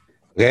ready?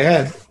 Go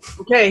ahead.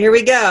 Okay, here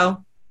we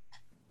go.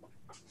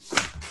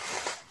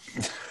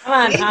 Come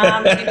on,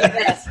 Tom. You can do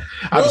this.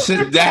 I'm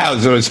sitting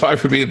down, so it's hard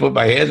for me to put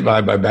my hands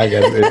behind my back.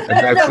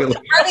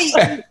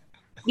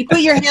 You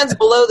put your hands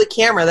below the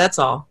camera. That's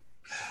all.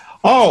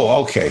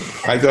 Oh, okay.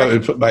 I thought I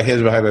put my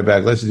hands behind my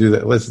back. Let's do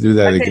that. Let's do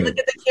that again. Look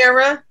at the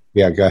camera.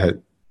 Yeah, go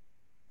ahead.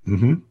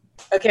 Mm-hmm.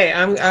 Okay,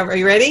 are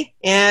you ready?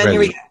 And ready. Here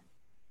we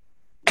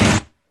go.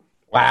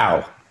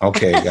 Wow.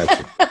 Okay,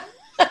 gotcha.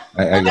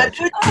 I got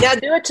you. Yeah,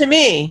 do it to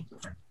me.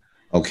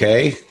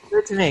 Okay. Do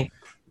it to me.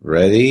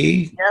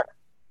 Ready? Yep.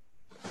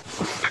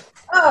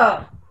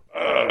 Oh.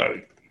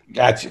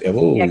 Gotcha.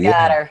 Ooh, you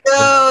got her.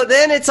 So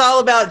then it's all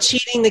about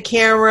cheating the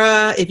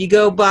camera. If you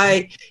go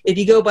by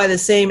the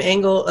same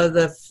angle of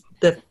the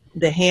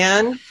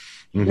hand,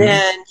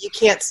 then you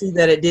can't see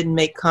that it didn't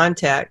make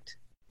contact.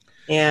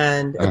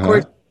 And of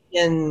course,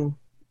 in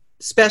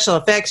special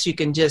effects, you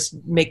can just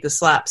make the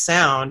slap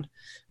sound,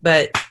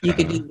 but you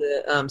could do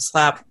the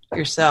slap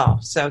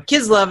yourself. So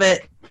kids love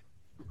it.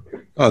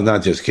 Oh,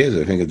 not just kids.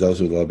 I think adults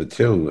would love it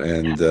too.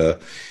 And so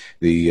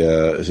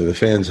the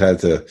fans had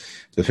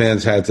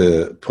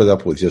to put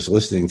up with just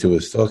listening to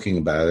us talking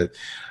about it.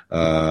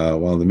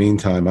 Well, in the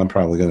meantime, I'm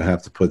probably going to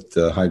have to put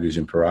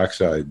hydrogen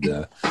peroxide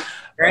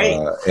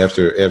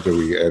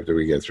after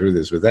we get through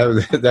this. But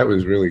that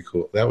was really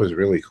cool. That was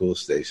really cool,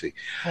 Stacey.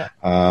 Yeah.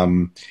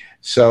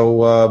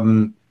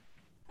 So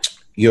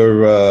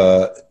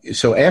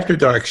after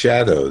Dark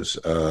Shadows,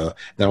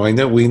 now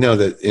we know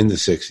that in the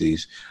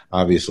 60s,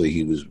 obviously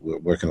he was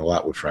working a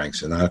lot with Frank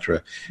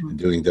Sinatra and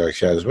doing Dark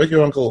Shadows. What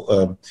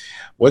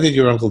did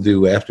your uncle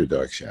do after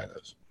Dark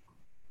Shadows?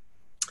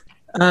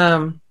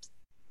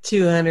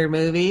 200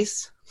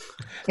 movies.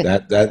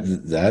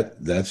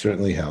 That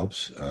certainly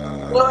helps.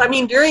 Well, I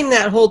mean, during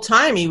that whole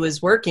time he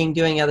was working,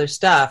 doing other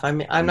stuff. I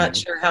mean, I'm not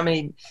sure how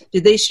many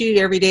did they shoot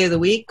every day of the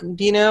week,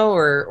 do you know,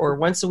 or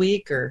once a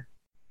week, or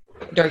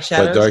Dark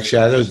Shadows?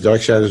 But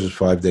Dark Shadows was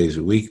 5 days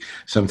a week,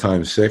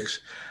 sometimes 6,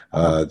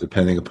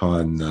 depending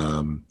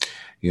upon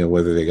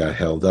whether they got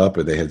held up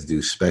or they had to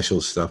do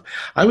special stuff.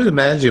 I would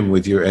imagine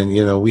with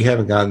we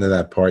haven't gotten to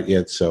that part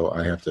yet, so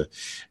I have to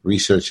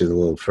research it a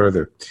little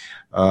further.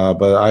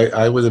 But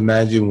I would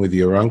imagine with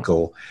your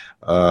uncle,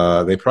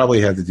 they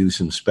probably had to do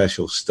some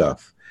special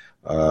stuff,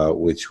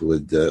 which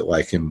would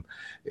like him.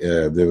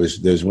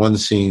 There's one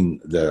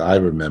scene that I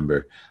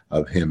remember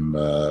of him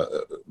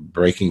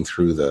breaking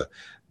through the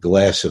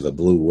glass of the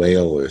blue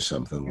whale or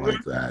something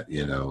like that,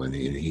 and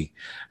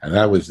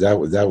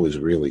that was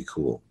really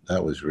cool.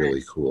 That was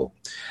really cool.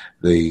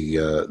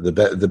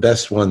 The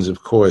best ones,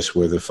 of course,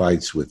 were the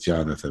fights with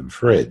Jonathan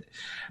Frid,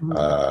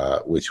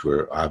 which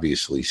were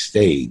obviously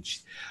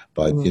staged,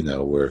 but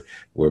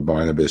where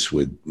Barnabas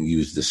would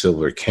use the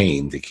silver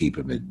cane to keep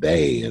him at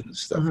bay and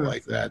stuff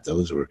like that.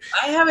 Those were.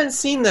 I haven't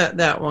seen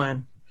that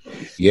one.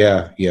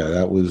 Yeah,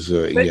 that was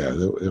there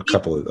were a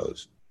couple of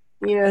those.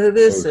 You know who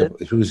this is?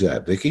 Who's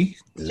that? Vicky?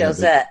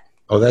 Josette.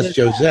 Oh, that's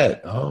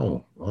Josette.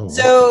 Oh.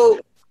 So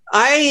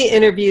I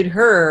interviewed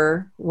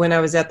her when I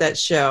was at that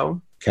show.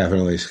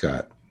 Catherine Lee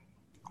Scott,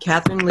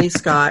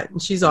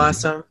 and she's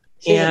awesome.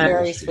 She's a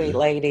very sweet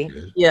lady.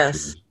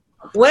 Yes.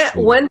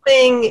 One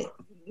thing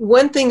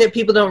that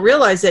people don't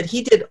realize that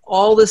he did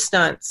all the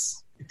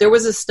stunts. There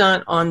was a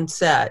stunt on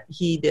set.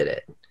 He did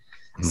it.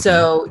 Mm-hmm.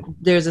 So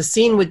there's a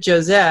scene with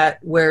Josette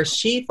where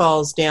she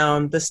falls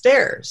down the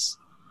stairs.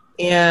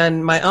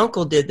 And my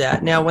uncle did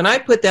that. Now, when I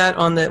put that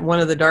on one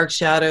of the Dark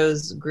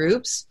Shadows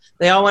groups,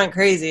 they all went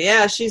crazy.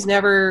 Yeah, she's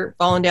never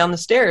fallen down the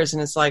stairs.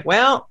 And it's like,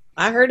 well,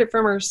 I heard it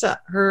from herself.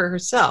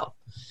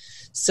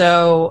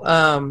 So,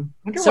 I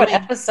wonder what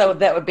episode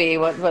that would be.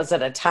 What was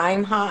it? A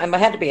time hop? It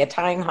had to be a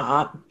time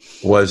hop.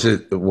 Was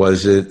it?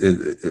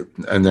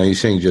 And now you're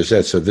saying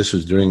Josette. So this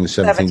was during the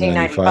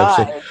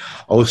 1795.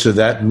 Oh, so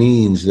that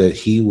means that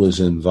he was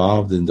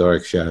involved in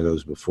Dark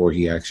Shadows before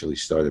he actually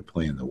started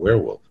playing the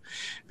werewolf,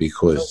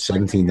 because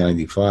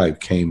 1795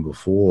 came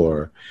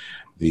before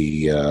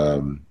the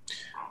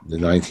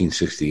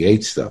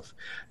 1968 stuff.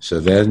 So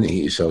then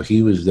he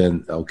was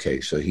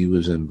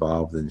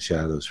involved in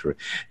Shadows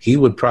he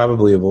would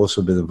probably have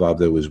also been involved.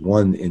 There was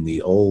one in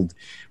the old,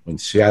 when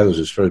Shadows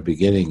was first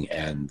beginning,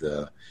 and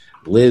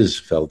Liz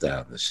fell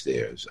down the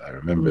stairs. I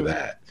remember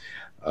that.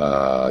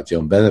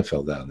 Joan Bennett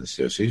fell down the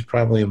stairs. So he's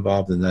probably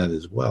involved in that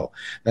as well.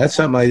 That's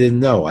something I didn't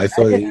know. I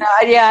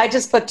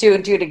just put 2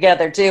 and 2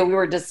 together too.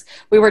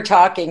 We were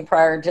talking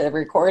prior to the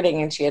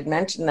recording, and she had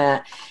mentioned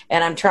that,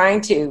 and I'm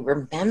trying to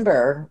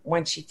remember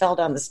when she fell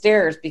down the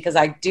stairs, because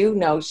I do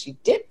know she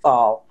did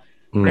fall.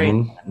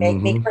 Make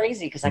me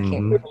crazy because I can't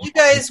remember. You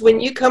guys,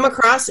 when you come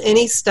across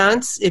any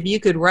stunts, if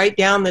you could write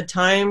down the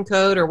time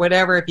code or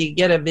whatever, if you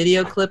get a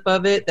video clip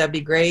of it, that'd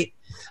be great.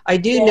 I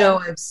do know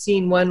I've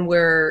seen one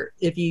where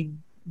if you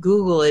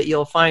Google it,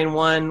 you'll find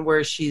one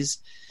where she's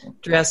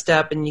dressed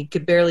up and you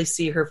could barely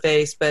see her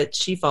face, but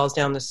she falls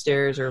down the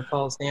stairs or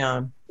falls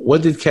down.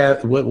 What did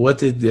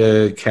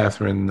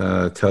Catherine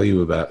tell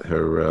you about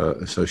her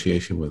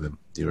association with him?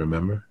 Do you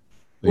remember?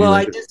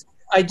 Well,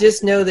 I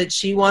just know that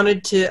she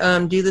wanted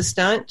to do the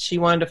stunt. She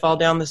wanted to fall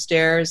down the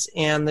stairs,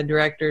 and the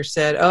director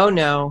said, "Oh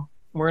no,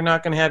 we're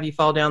not going to have you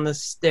fall down the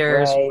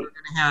stairs. Right. We're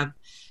going to have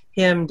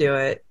him do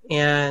it.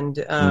 And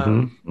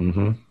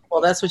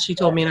well, that's what she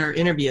told me in our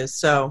interview.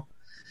 So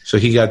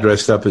he got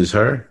dressed up as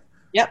her?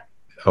 Yep.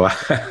 Oh.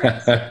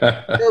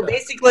 So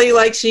basically,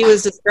 like she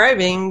was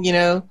describing,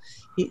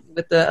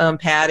 with the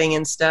padding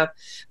and stuff.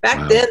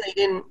 Back then, they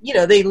didn't,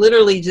 they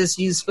literally just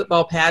used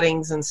football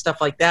paddings and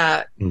stuff like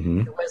that.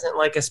 It wasn't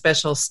like a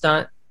special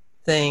stunt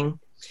thing.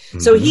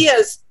 So he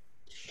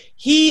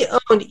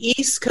owned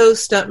East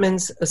Coast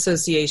Stuntmen's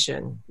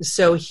Association.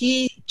 So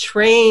he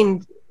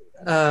trained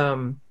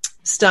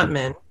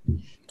stuntmen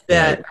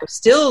that are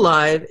still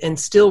alive and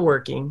still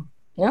working.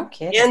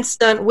 Okay. And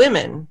stunt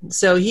women.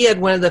 So he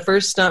had one of the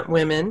first stunt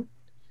women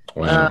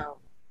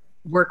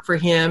work for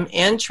him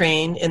and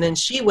trained. And then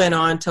she went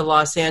on to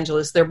Los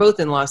Angeles. They're both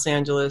in Los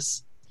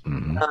Angeles.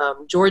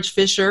 George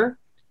Fisher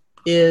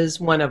is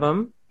one of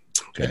them.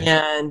 Okay.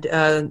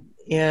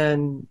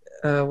 And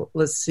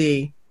let's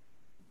see.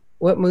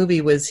 What movie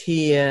was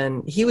he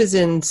in? He was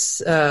in,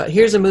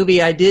 here's a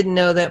movie I didn't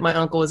know that my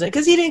uncle was in.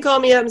 Because he didn't call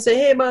me up and say,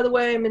 hey, by the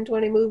way, I'm in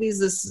 20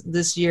 movies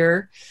this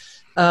year.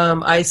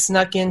 I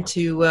snuck in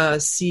to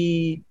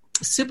see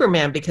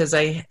Superman because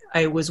I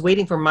was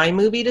waiting for my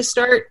movie to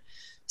start.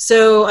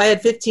 So I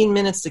had 15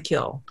 minutes to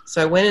kill.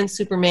 So I went in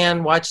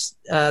Superman, watched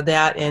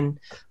that, and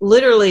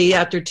literally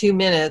after 2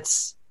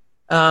 minutes,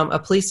 a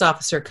police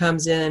officer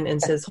comes in and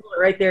says, hold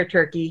it right there,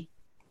 turkey.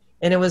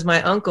 And it was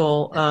my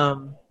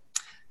uncle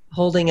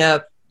holding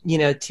up,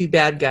 two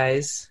bad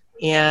guys.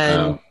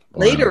 And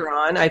later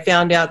on, I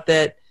found out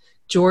that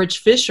George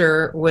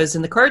Fisher was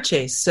in the car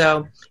chase.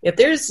 So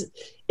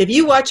if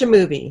you watch a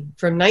movie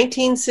from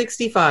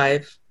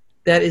 1965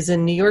 that is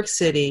in New York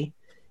City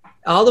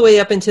all the way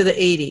up into the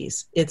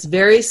 80s, it's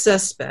very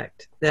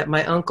suspect that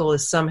my uncle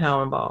is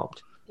somehow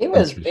involved. He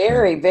was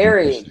very,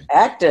 very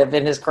active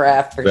in his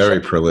craft. Very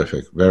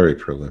prolific.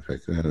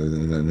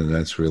 And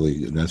that's really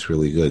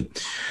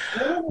good.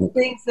 One of the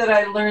things that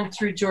I learned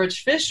through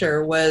George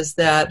Fisher was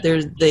that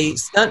the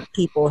stunt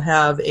people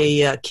have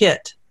a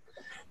kit.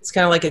 It's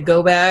kind of like a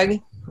go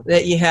bag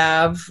that you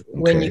have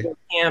when you go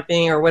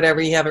camping or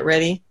whatever. You have it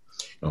ready.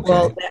 Okay.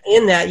 Well,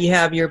 in that you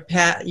have your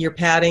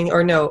padding,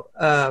 or no,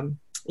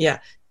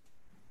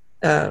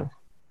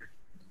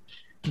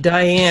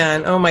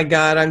 Diane. Oh my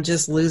God, I'm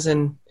just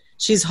losing.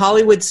 She's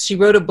Hollywood. She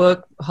wrote a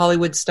book,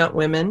 Hollywood Stunt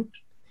Women,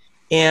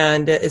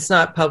 and it's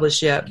not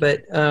published yet.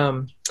 But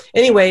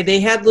anyway, they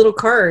had little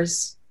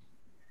cars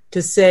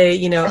to say,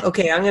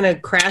 okay, I'm going to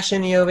crash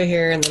into you over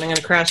here, and then I'm going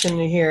to crash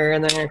into here,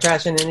 and then I'm going to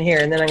crash into here,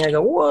 and then I'm going to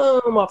go, whoa,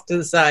 I'm off to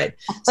the side.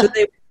 So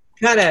they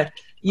kind of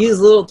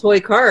use little toy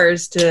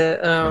cars to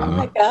oh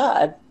my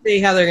God, see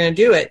how they're going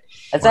to do it.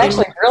 It's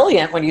actually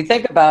brilliant when you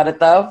think about it,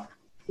 though.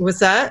 What's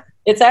that?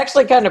 It's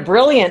actually kind of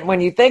brilliant when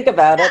you think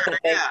about it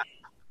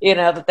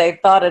that they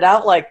thought it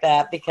out like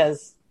that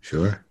because.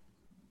 Sure.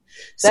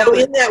 So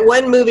in that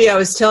one movie I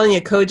was telling you,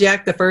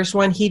 Kojak, the first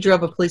one, he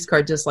drove a police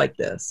car just like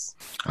this.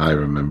 I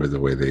remember the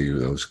way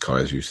those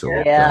cars used to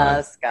look.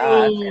 Yes,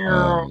 God.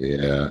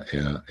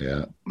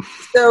 Yeah.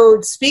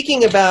 So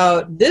speaking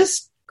about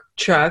this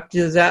truck,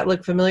 does that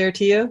look familiar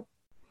to you?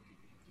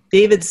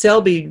 David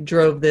Selby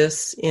drove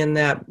this in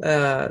that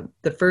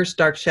the first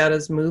Dark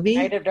Shadows movie.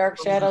 Night of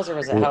Dark Shadows, or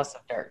was it House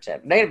of Dark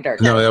Shadows? Night of Dark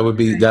Shadows. No,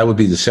 that would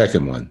be the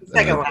second one.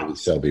 David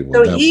Selby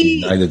one.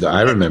 So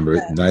I remember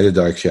it. Night of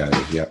Dark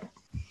Shadows. Yep.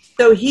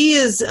 So he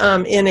is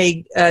in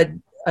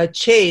a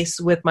chase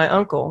with my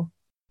uncle.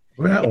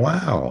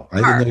 Wow! I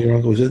didn't know your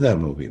uncle was in that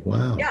movie.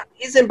 Wow. Yeah,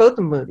 he's in both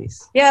the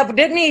movies. Yeah, but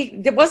didn't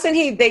he? Wasn't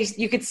he?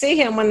 You could see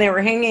him when they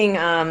were hanging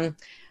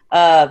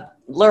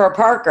Laura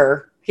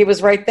Parker. He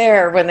was right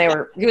there when they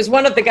were. He was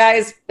one of the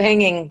guys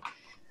hanging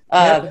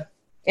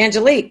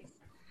Angelique.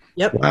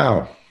 Yep.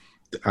 Wow.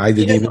 I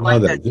didn't even know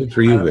that. Good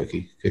for you,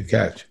 Vicky. Good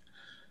catch.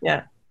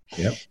 Yeah.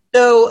 Yep.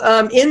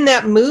 So in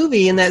that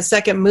movie, in that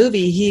second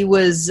movie, he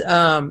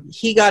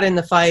got in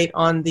the fight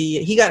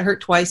he got hurt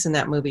twice in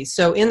that movie.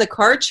 So in the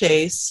car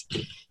chase,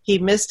 he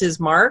missed his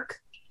mark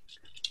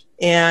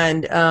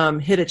and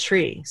hit a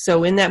tree.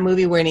 So in that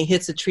movie when he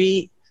hits a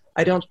tree,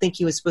 I don't think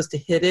he was supposed to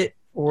hit it,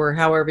 or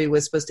however he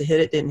was supposed to hit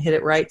it, didn't hit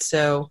it right.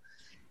 So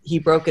he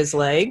broke his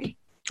leg.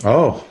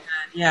 Oh.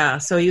 Yeah.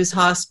 So he was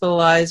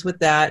hospitalized with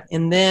that.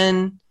 And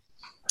then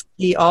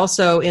he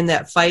also, in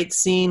that fight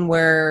scene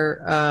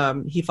where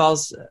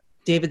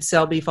David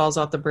Selby falls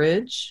off the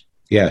bridge.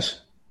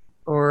 Yes.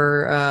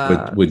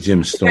 Or with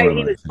Jim Storm.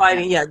 He was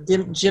fighting,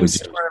 Jim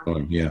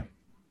Storm. Yeah.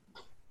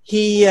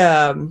 He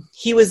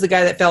was the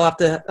guy that fell off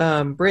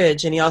the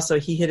bridge, and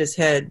he hit his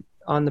head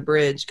on the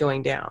bridge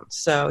going down.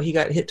 So he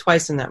got hit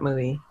twice in that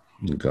movie.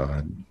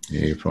 God,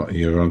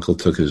 your uncle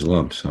took his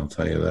lumps. I'll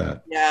tell you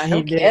that. Yeah,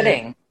 no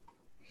kidding.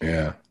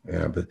 Yeah,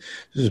 but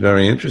this is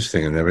very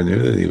interesting. I never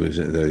knew that he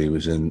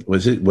was in.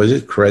 Was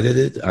it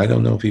credited? I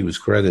don't know if he was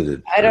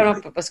credited. I don't know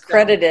if it was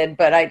credited,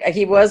 but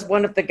he was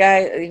one of the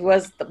guys. He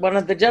was one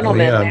of the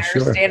gentlemen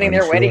standing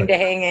there waiting to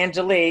hang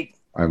Angelique.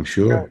 I'm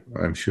sure.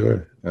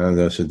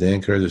 So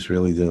Dan Curtis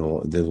really did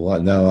a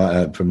lot.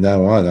 Now, from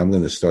now on, I'm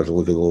going to start to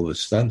look at all the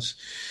stunts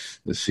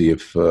to see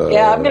if.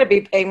 Yeah, I'm going to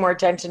be paying more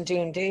attention to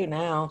him too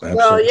now. Absolutely.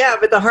 Well, yeah,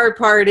 but the hard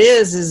part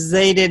is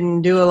they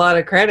didn't do a lot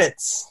of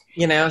credits.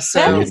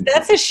 So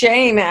that's a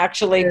shame,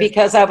 actually,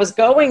 because I was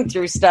going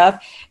through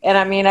stuff, and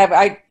I mean,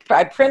 I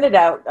printed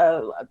out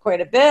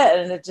quite a bit,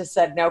 and it just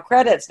said no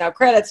credits, and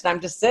I'm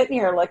just sitting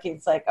here looking.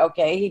 It's like,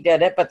 okay, he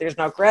did it, but there's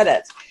no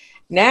credits.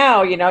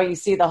 Now, you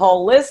see the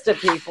whole list of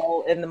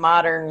people in the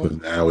modern.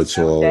 But now it's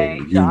all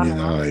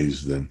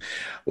unionized. And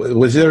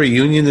was there a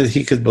union that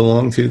he could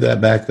belong to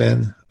that back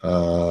then?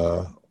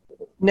 No.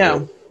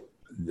 No.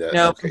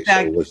 Okay, in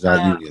fact, so it was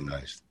not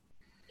unionized.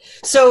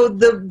 So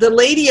the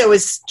lady I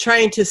was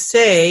trying to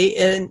say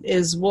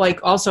is like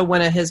also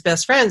one of his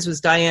best friends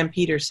was Diane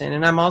Peterson,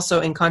 and I'm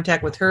also in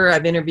contact with her.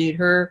 I've interviewed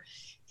her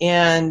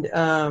and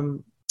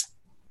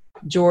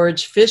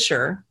George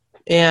Fisher,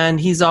 and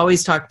he's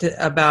always talked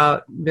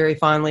very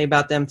fondly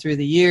about them through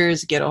the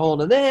years. Get a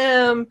hold of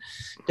them,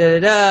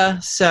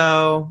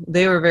 So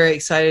they were very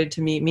excited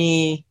to meet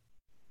me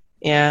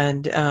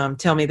and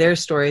tell me their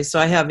stories. So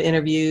I have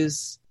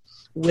interviews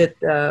with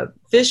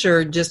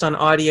Fisher just on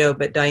audio,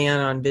 but Diane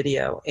on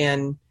video.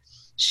 And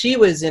she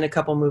was in a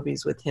couple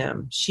movies with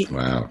him.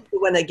 Wow. The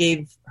one that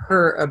gave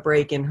her a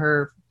break in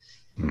her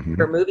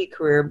movie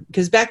career,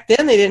 because back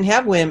then they didn't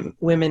have women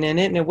in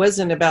it, and it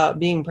wasn't about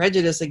being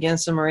prejudiced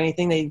against them or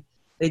anything.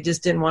 They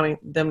just didn't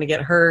want them to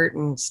get hurt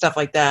and stuff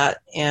like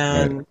that.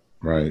 And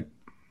right.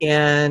 it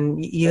And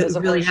was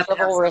really a have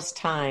chivalrous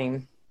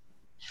time.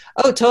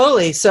 Oh,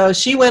 totally. So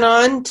she went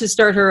on to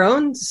start her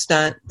own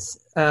stunt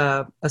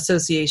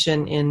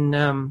association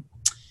in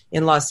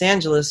Los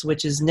Angeles,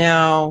 which is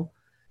now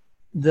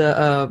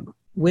the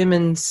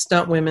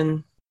Stunt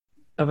Women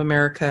of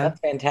America. That's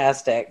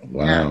fantastic.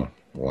 Wow.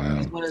 Wow.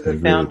 He's one of the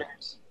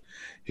founders.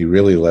 He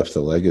really left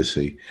a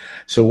legacy.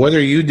 So what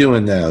are you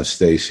doing now,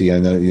 Stacey? I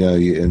know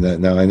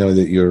now I know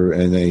that you're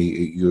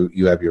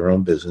you have your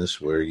own business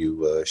where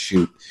you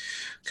shoot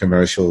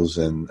commercials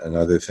and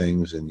other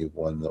things, and you've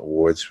won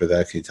awards for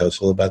that. Can you tell us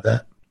a little about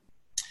that?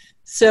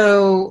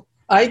 So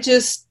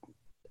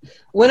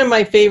one of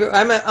my favorite,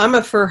 I'm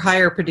a for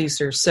hire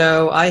producer.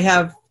 So I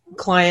have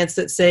clients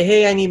that say,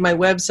 hey, I need my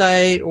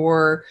website,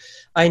 or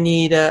I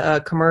need a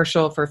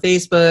commercial for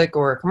Facebook,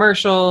 or a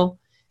commercial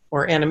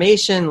or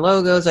animation,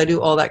 logos. I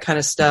do all that kind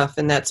of stuff.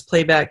 And that's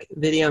playback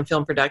video and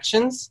film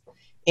productions.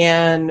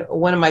 And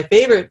one of my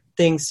favorite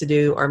things to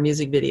do are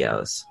music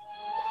videos.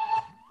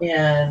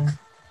 And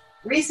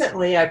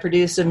recently I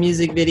produced a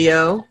music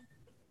video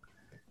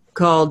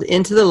called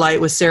Into the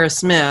Light with Sarah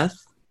Smith.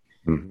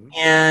 Mm-hmm.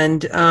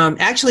 And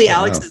actually,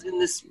 Alex is in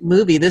this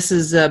movie. This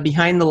is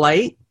Behind the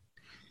Light.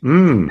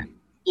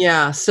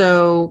 Yeah.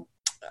 So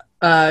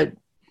it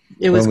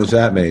was. When was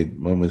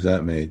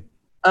that made?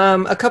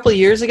 A couple of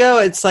years ago.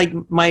 It's like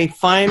my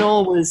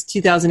final was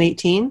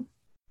 2018.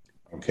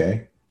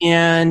 Okay.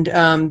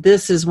 And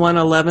this has won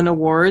 11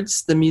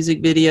 awards: the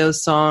music video,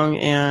 song,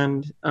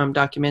 and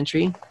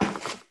documentary.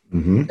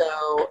 Mm-hmm.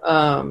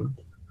 So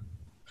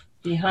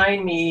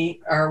behind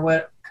me are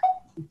what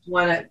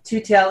won at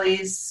 2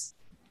 Tellys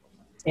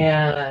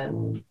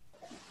and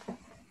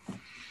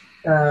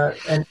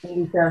an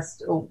Indie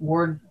Fest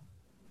award.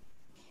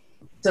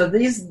 So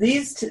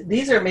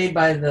these are made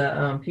by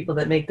the people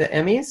that make the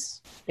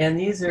Emmys, and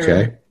these are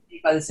made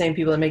by the same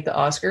people that make the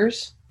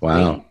Oscars.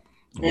 Wow!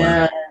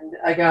 And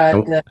I got.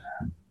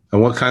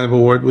 And what kind of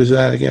award was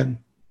that again?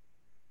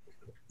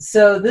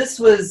 So this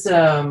was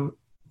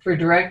for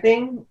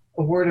directing,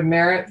 Award of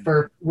Merit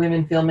for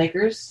Women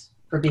Filmmakers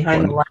for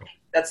Behind the Light.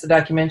 That's the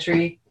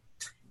documentary,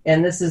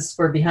 and this is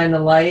for Behind the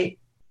Light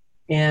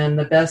and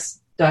the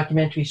Best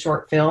Documentary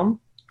Short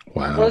Film.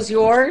 Wow! Those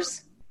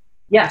yours?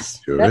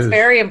 Yes. Sure That's is.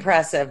 Very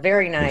impressive.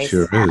 Very nice. It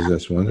sure is.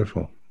 That's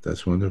wonderful.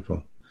 That's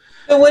wonderful.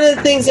 So one of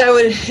the things I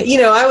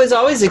was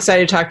always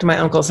excited to talk to my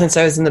uncle since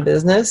I was in the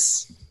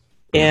business.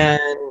 And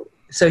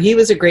so he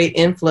was a great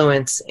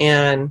influence.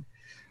 And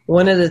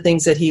one of the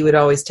things that he would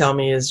always tell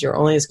me is you're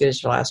only as good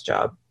as your last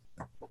job.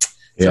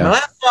 So my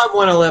last job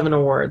won 11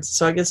 awards.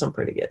 So I guess I'm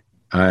pretty good.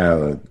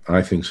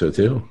 I think so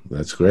too.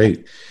 That's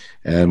great.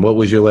 And what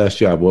was your last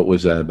job? What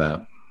was that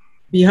about?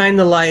 Behind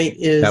the Light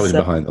is... That was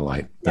Behind the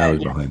Light.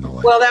 Behind the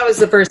Light. Well, that was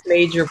the first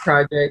major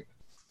project.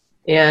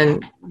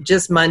 And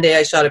just Monday,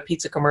 I shot a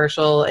pizza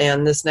commercial.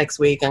 And this next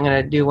week, I'm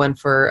going to do one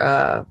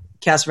for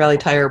Cass Valley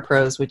Tire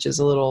Pros, which is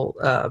a little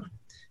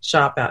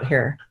shop out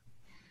here.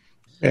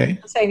 Okay.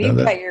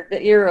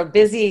 You're a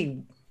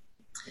busy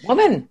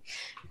woman.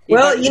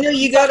 Well,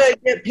 you got to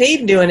get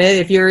paid doing it.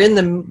 If you're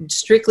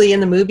strictly in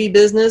the movie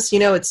business,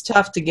 it's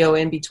tough to go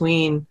in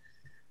between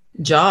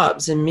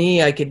jobs. And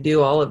me, I could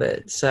do all of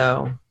it.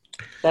 So...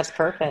 That's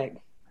perfect.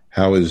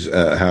 How are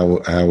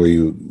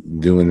you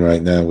doing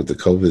right now with the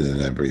COVID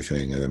and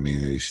everything? I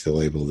mean, are you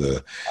still able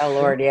to? Oh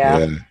Lord, yeah.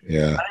 I'm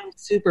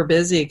super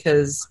busy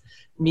because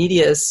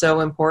media is so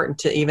important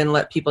to even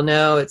let people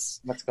know. It's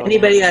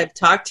anybody I've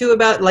talked to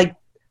about like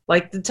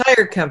the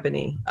tire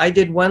company. I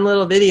did one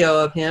little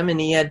video of him,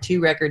 and he had 2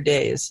 record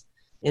days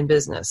in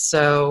business.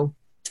 So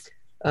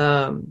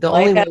the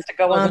only has to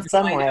go on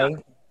some way.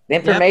 The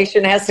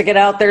information has to get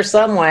out there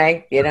some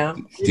way, you know.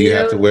 Do you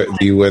have to wear?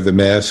 Do you wear the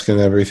mask and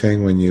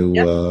everything when you?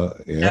 Yeah.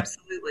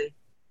 Absolutely.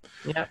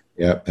 Yeah.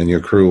 Yeah, and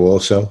your crew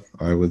also.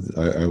 I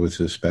would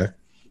suspect.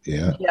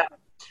 Yeah. Yeah.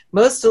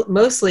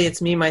 Mostly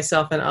it's me,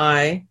 myself, and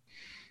I.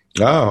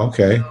 Oh,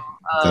 okay.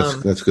 So,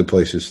 that's a good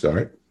place to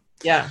start.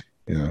 Yeah.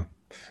 You know,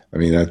 I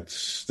mean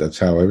that's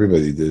how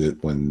everybody did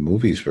it when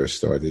movies first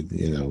started.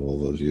 You know,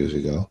 all those years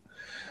ago.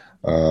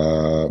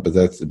 But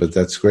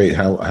that's great.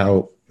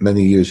 How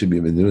many years have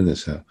you been doing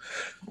this now?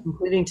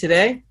 Including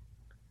today,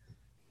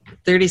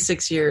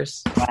 36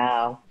 years.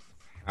 Wow.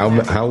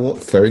 How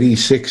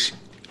 36?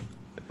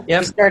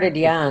 Yep. You started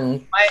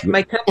young.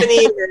 My company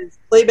is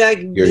Playback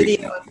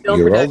Video and Film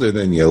You're Production. older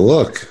than you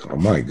look. Oh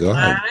my God.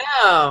 I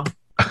know.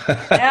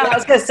 Yeah, I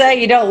was gonna say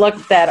you don't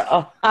look that.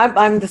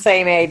 I'm the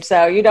same age,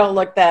 so you don't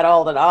look that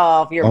old at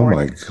all. Oh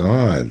my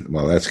God.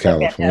 Well, that's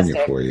California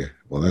fantastic. for you.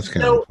 Well, that's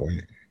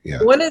California.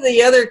 Yeah. One of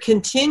the other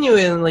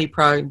continually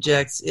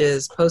projects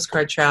is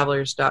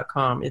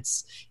postcardtravelers.com.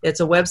 It's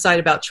a website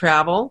about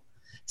travel.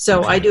 So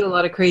Okay. I do a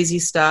lot of crazy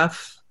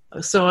stuff.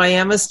 So I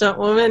am a stunt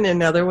woman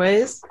in other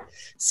ways.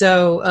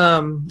 So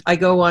I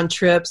go on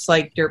trips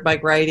like dirt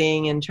bike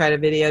riding and try to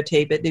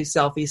videotape it, do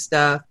selfie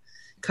stuff,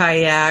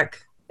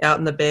 kayak out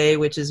in the bay,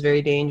 which is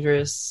very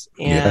dangerous.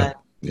 And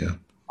Yeah.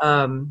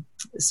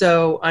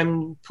 so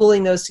I'm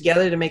pulling those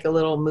together to make a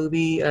little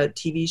movie, a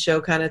TV show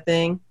kind of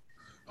thing.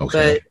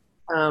 Okay. But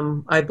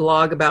I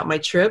blog about my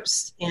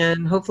trips,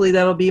 and hopefully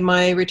that'll be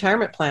my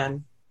retirement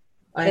plan.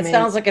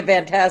 Sounds like a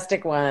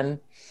fantastic one.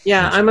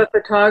 Yeah, I'm a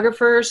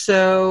photographer,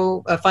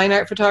 so a fine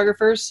art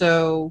photographer.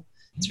 So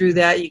through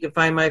that, you can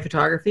find my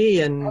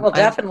photography, and I will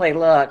definitely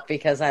look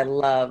because I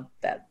love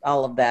that,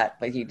 all of that.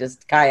 But you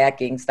just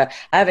kayaking stuff.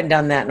 I haven't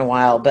done that in a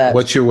while. But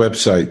What's your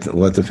website?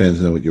 Let the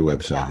fans know what your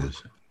website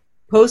is.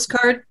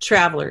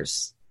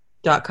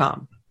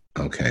 postcardtravelers.com.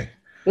 Okay.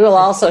 we will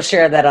also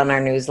share that on our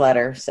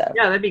newsletter, so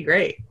Yeah, that'd be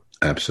great.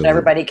 Absolutely.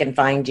 everybody can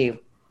find you.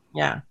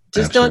 Yeah,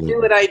 just Absolutely. don't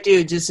do what I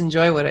do. Just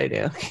enjoy what I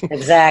do.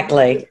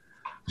 Exactly.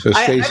 So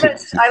Stacey,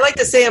 I like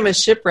to say I'm a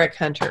shipwreck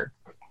hunter.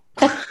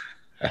 That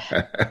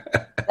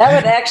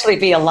would actually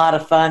be a lot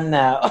of fun,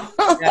 though.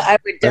 I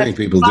would I think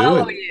people do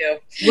follow it. you.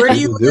 Where do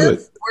you People do live?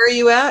 it. Where are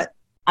you at?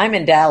 I'm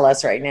in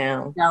Dallas right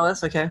now.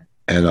 Dallas. Okay.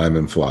 And I'm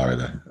in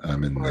Florida.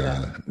 I'm in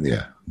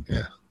yeah.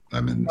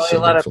 I'm in Probably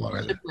a lot of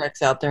Florida.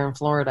 shipwrecks out there in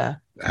Florida.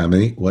 How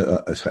many?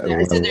 What? I said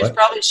there's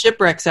probably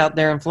shipwrecks out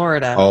there in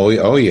Florida. Oh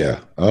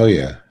yeah.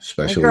 I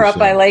Especially grew up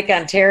by Lake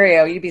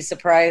Ontario. You'd be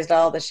surprised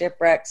all the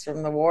shipwrecks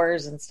from the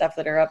wars and stuff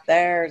that are up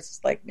there. It's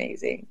just like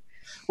amazing.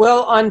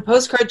 Well, on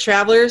Postcard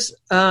Travelers,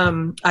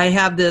 I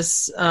have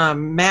this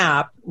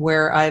map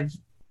where I've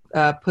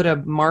put a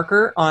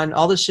marker on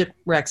all the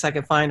shipwrecks I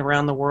could find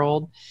around the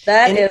world.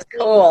 That is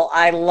cool.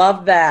 I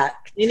love that.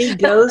 Any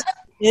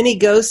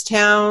ghost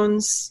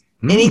towns,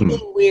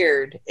 anything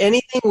weird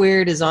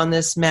is on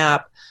this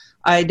map.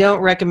 I don't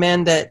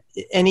recommend that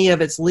any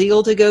of it's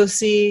legal to go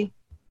see.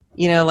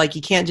 You know, like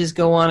you can't just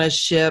go on a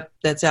ship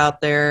that's out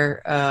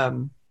there.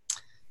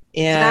 And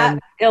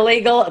It's not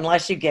illegal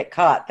unless you get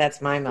caught.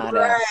 That's my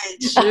motto. right,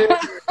 sure.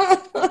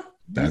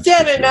 That's Did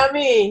for it, sure. not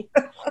me.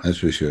 That's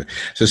for sure.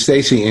 So,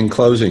 Stacey, in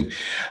closing,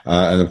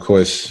 and of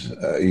course,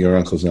 your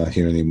uncle's not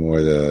here anymore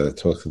to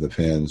talk to the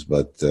fans,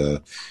 but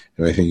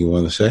anything you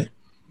want to say?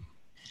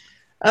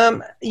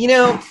 You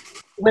know,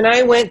 when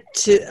I went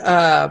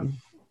to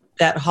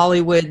that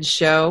Hollywood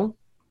show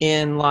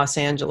in Los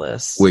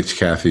Angeles. Which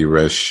Kathy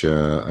Resch,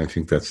 I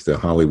think that's the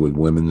Hollywood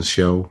Women's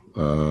Show,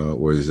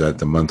 or is that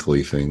the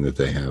monthly thing that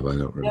they have? I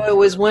don't remember. No, it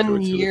was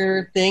 1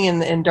 year thing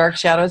in Dark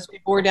Shadows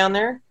people were down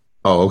there.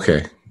 Oh,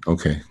 okay. I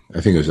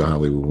think it was the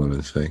Hollywood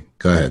Women's thing.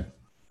 Go ahead.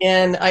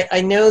 And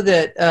I know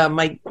that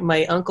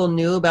my uncle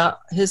knew about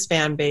his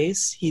fan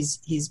base.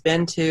 He's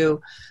been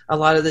to a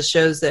lot of the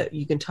shows that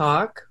you can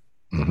talk,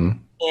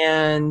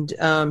 and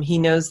he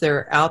knows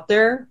they're out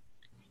there.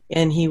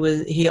 And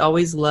he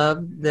always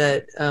loved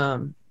that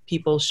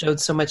people showed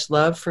so much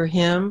love for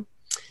him,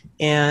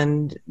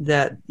 and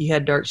that you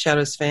had Dark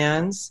Shadows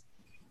fans.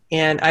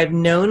 And I've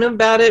known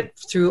about it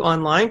through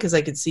online because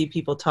I could see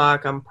people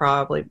talk. I'm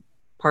probably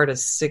part of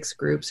 6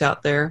 groups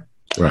out there.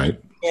 Right.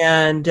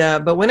 And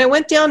but when I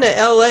went down to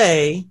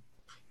LA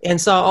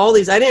and saw all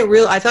these, I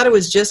thought it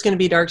was just going to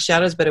be Dark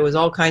Shadows, but it was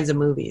all kinds of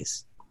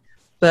movies.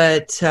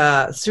 But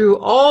through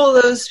all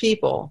those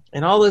people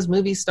and all those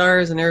movie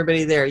stars and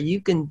everybody there,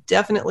 you can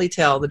definitely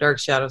tell the Dark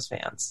Shadows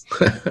fans.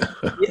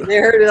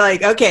 They're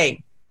like,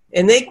 okay.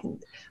 And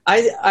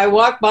I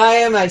walked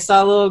by them. I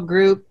saw a little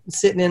group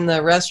sitting in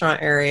the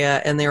restaurant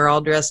area, and they were all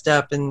dressed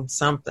up in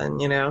something,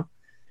 you know.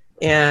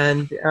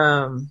 And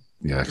I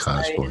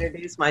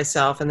introduced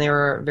myself, and they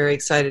were very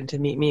excited to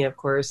meet me, of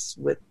course,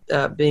 with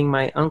being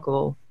my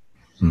uncle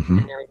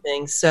and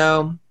everything.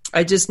 So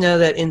I just know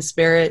that in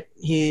spirit,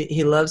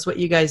 he loves what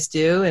you guys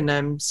do, and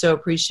I'm so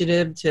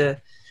appreciative to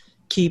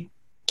keep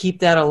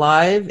that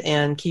alive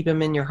and keep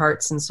him in your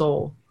hearts and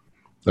soul.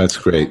 That's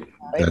great.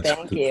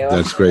 Thank you.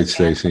 That's great,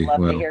 Stacey. I'd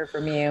love to hear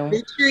from you.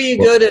 Make sure you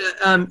go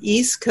to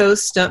East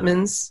Coast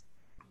Stuntmans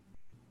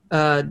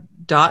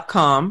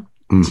 .com,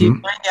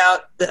 to find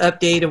out the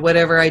update of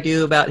whatever I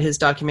do about his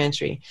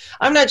documentary.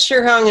 I'm not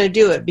sure how I'm going to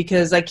do it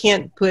because I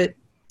can't put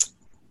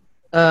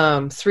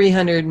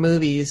 300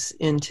 movies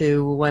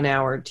into 1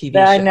 hour TV show.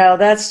 I know.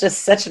 That's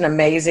just such an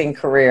amazing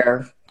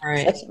career.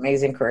 Right. Such an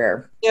amazing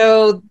career.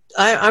 So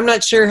I'm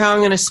not sure how I'm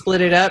going to split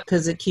it up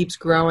because it keeps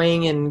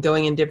growing and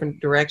going in different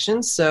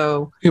directions.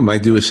 So you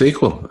might do a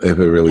sequel if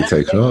it really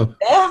takes off.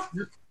 Yeah.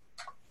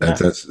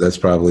 That's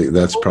probably.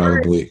 We're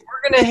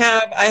going to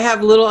have. I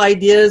have little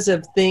ideas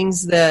of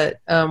things that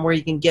where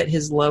you can get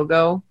his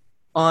logo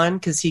on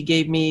because he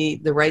gave me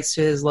the rights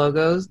to his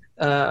logos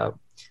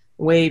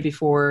way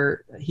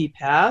before he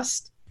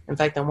passed. In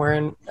fact, I'm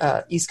wearing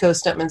East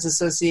Coast Stuntmen's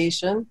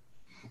Association.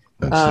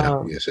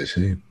 Yes, I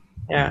see.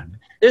 Yeah.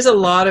 There's a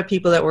lot of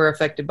people that were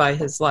affected by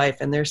his life,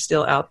 and they're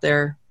still out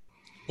there.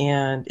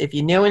 And if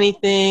you know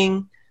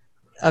anything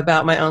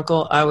about my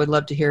uncle, I would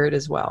love to hear it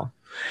as well.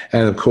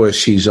 And, of course,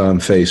 she's on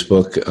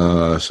Facebook.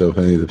 So if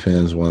any of the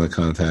fans want to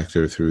contact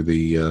her through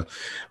the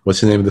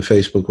what's the name of the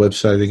Facebook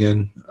website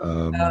again?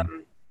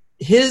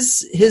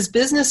 His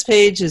business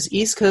page is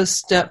East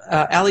Coast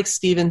Alex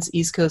Stevens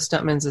East Coast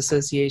Stuntmen's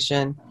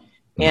Association.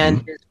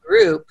 And his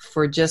group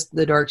for just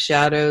the Dark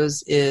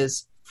Shadows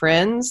is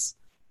Friends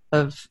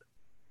of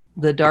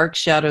the Dark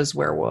Shadows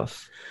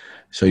Werewolf.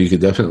 So you could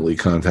definitely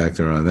contact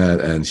her on that,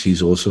 and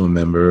she's also a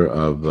member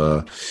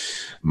of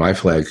my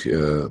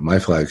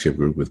flagship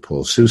group with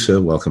Paul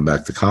Sousa. Welcome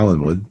back to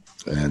Collinwood,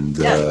 and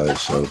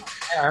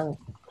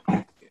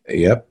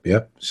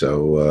Yep.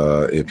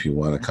 So if you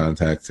want to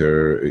contact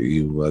her,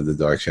 the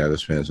Dark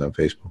Shadows fans on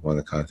Facebook want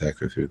to contact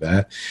her through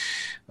that.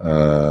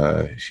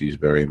 She's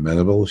very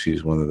amenable.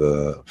 She's one of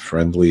the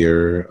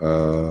friendlier.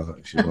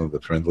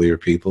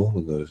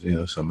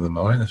 People. Some of them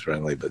aren't as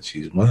friendly, but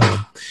she's one of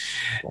them.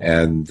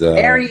 And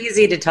very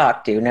easy to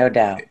talk to, no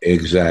doubt.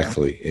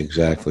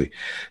 Exactly.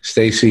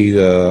 Stacey,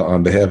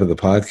 on behalf of the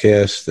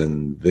podcast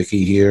and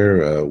Vicki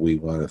here, we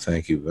want to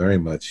thank you very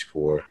much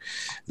for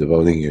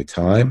devoting your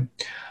time.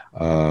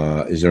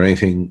 Is there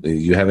anything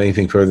you have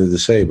anything further to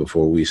say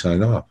before we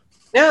sign off?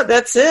 No,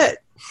 that's it.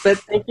 But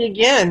thank you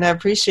again. I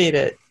appreciate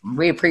it.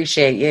 We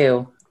appreciate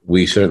you.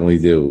 We certainly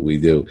do. We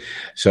do.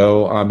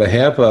 So on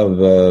behalf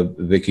of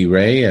Vicki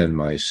Ray and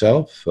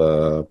myself,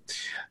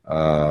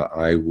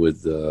 I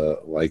would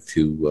like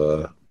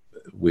to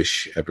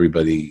wish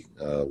everybody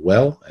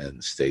well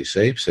and stay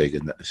safe. Say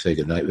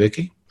good night,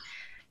 Vicki.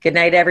 Good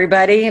night,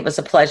 everybody. It was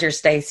a pleasure,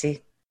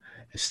 Stacey.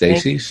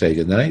 Stacey, say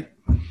good night.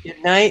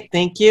 Good night.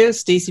 Thank you.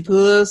 Stacey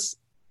Poulos,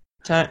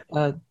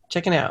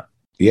 checking out.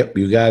 Yep,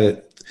 you got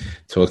it.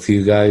 Talk to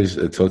you guys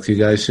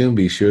soon.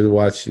 Be sure to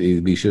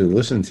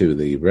listen to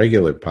the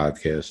regular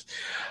podcast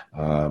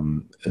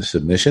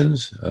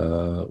submissions,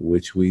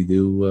 which we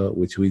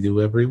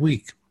do every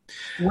week.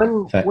 One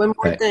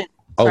more thing.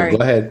 Oh, sorry. go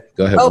ahead.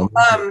 Oh,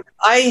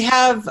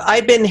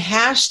 I've been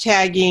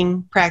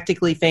hashtagging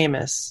Practically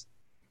Famous.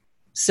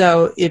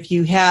 So if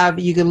you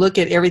can look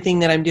at everything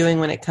that I'm doing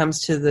when it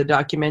comes to the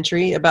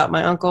documentary about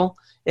my uncle.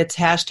 It's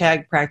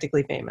hashtag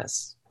Practically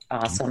Famous.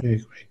 Awesome. Okay,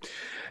 great.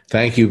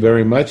 Thank you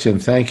very much,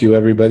 and thank you,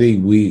 everybody.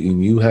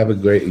 You have a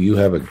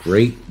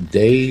great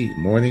day,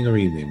 morning, or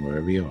evening,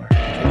 wherever you are.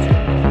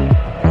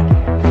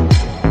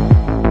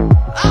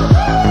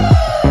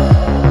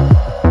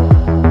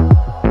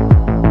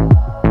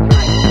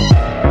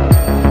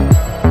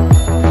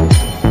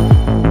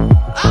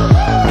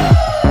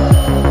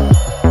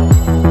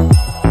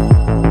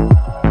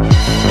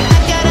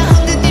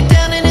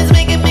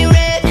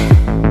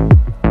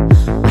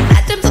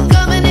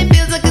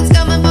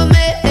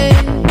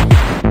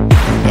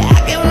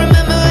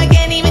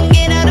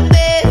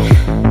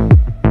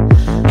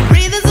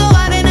 Breathing so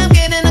hard and I'm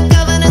getting a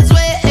covenant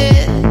sweat.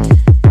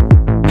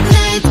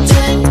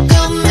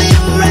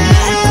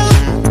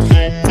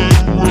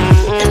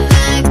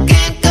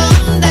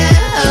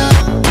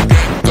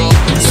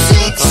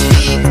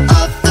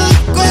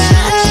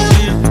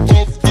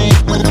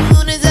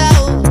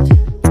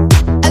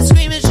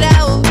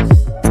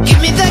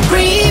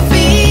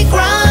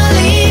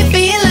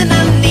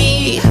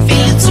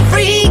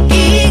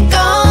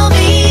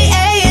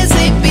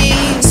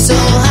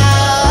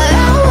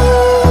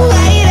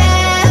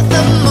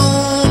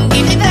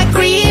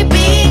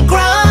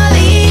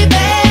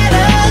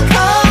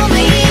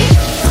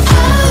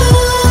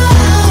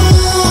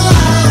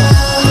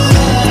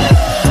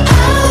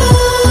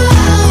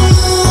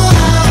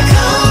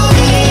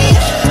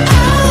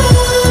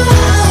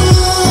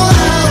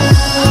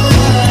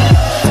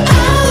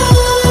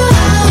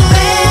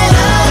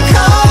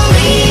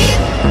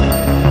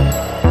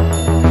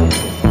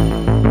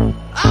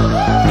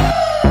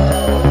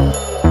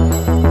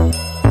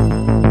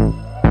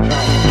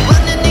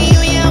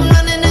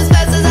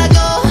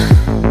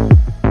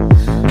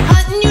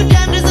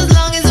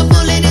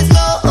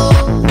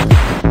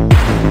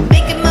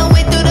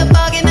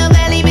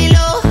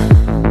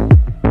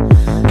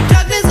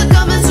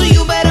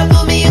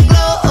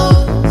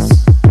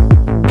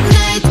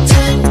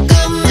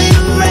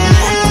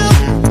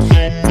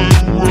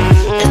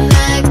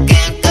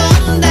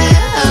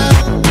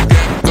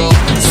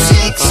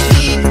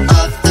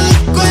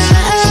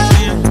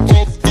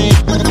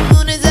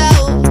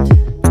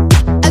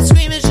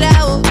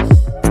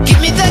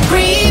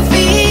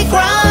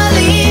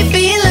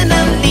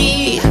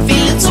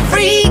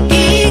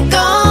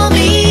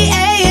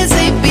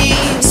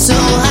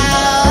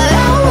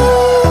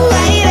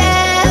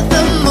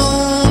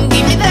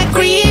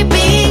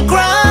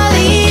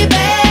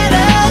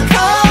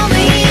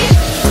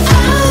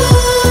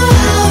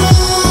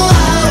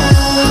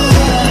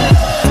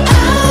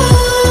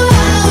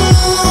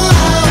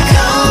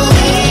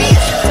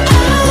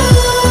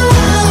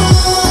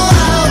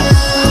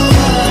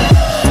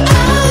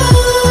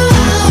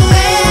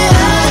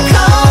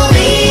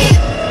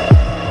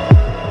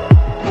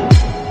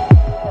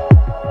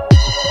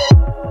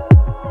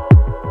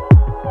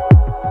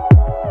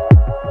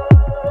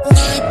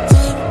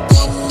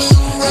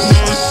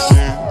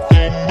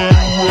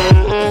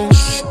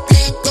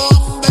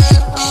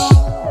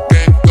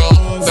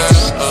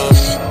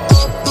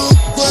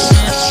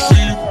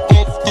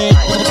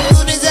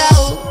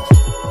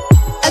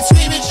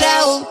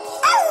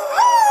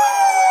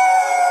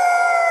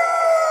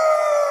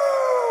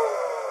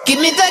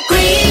 with a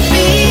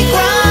creepy